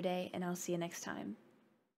rest of your day, and I'll see you next time.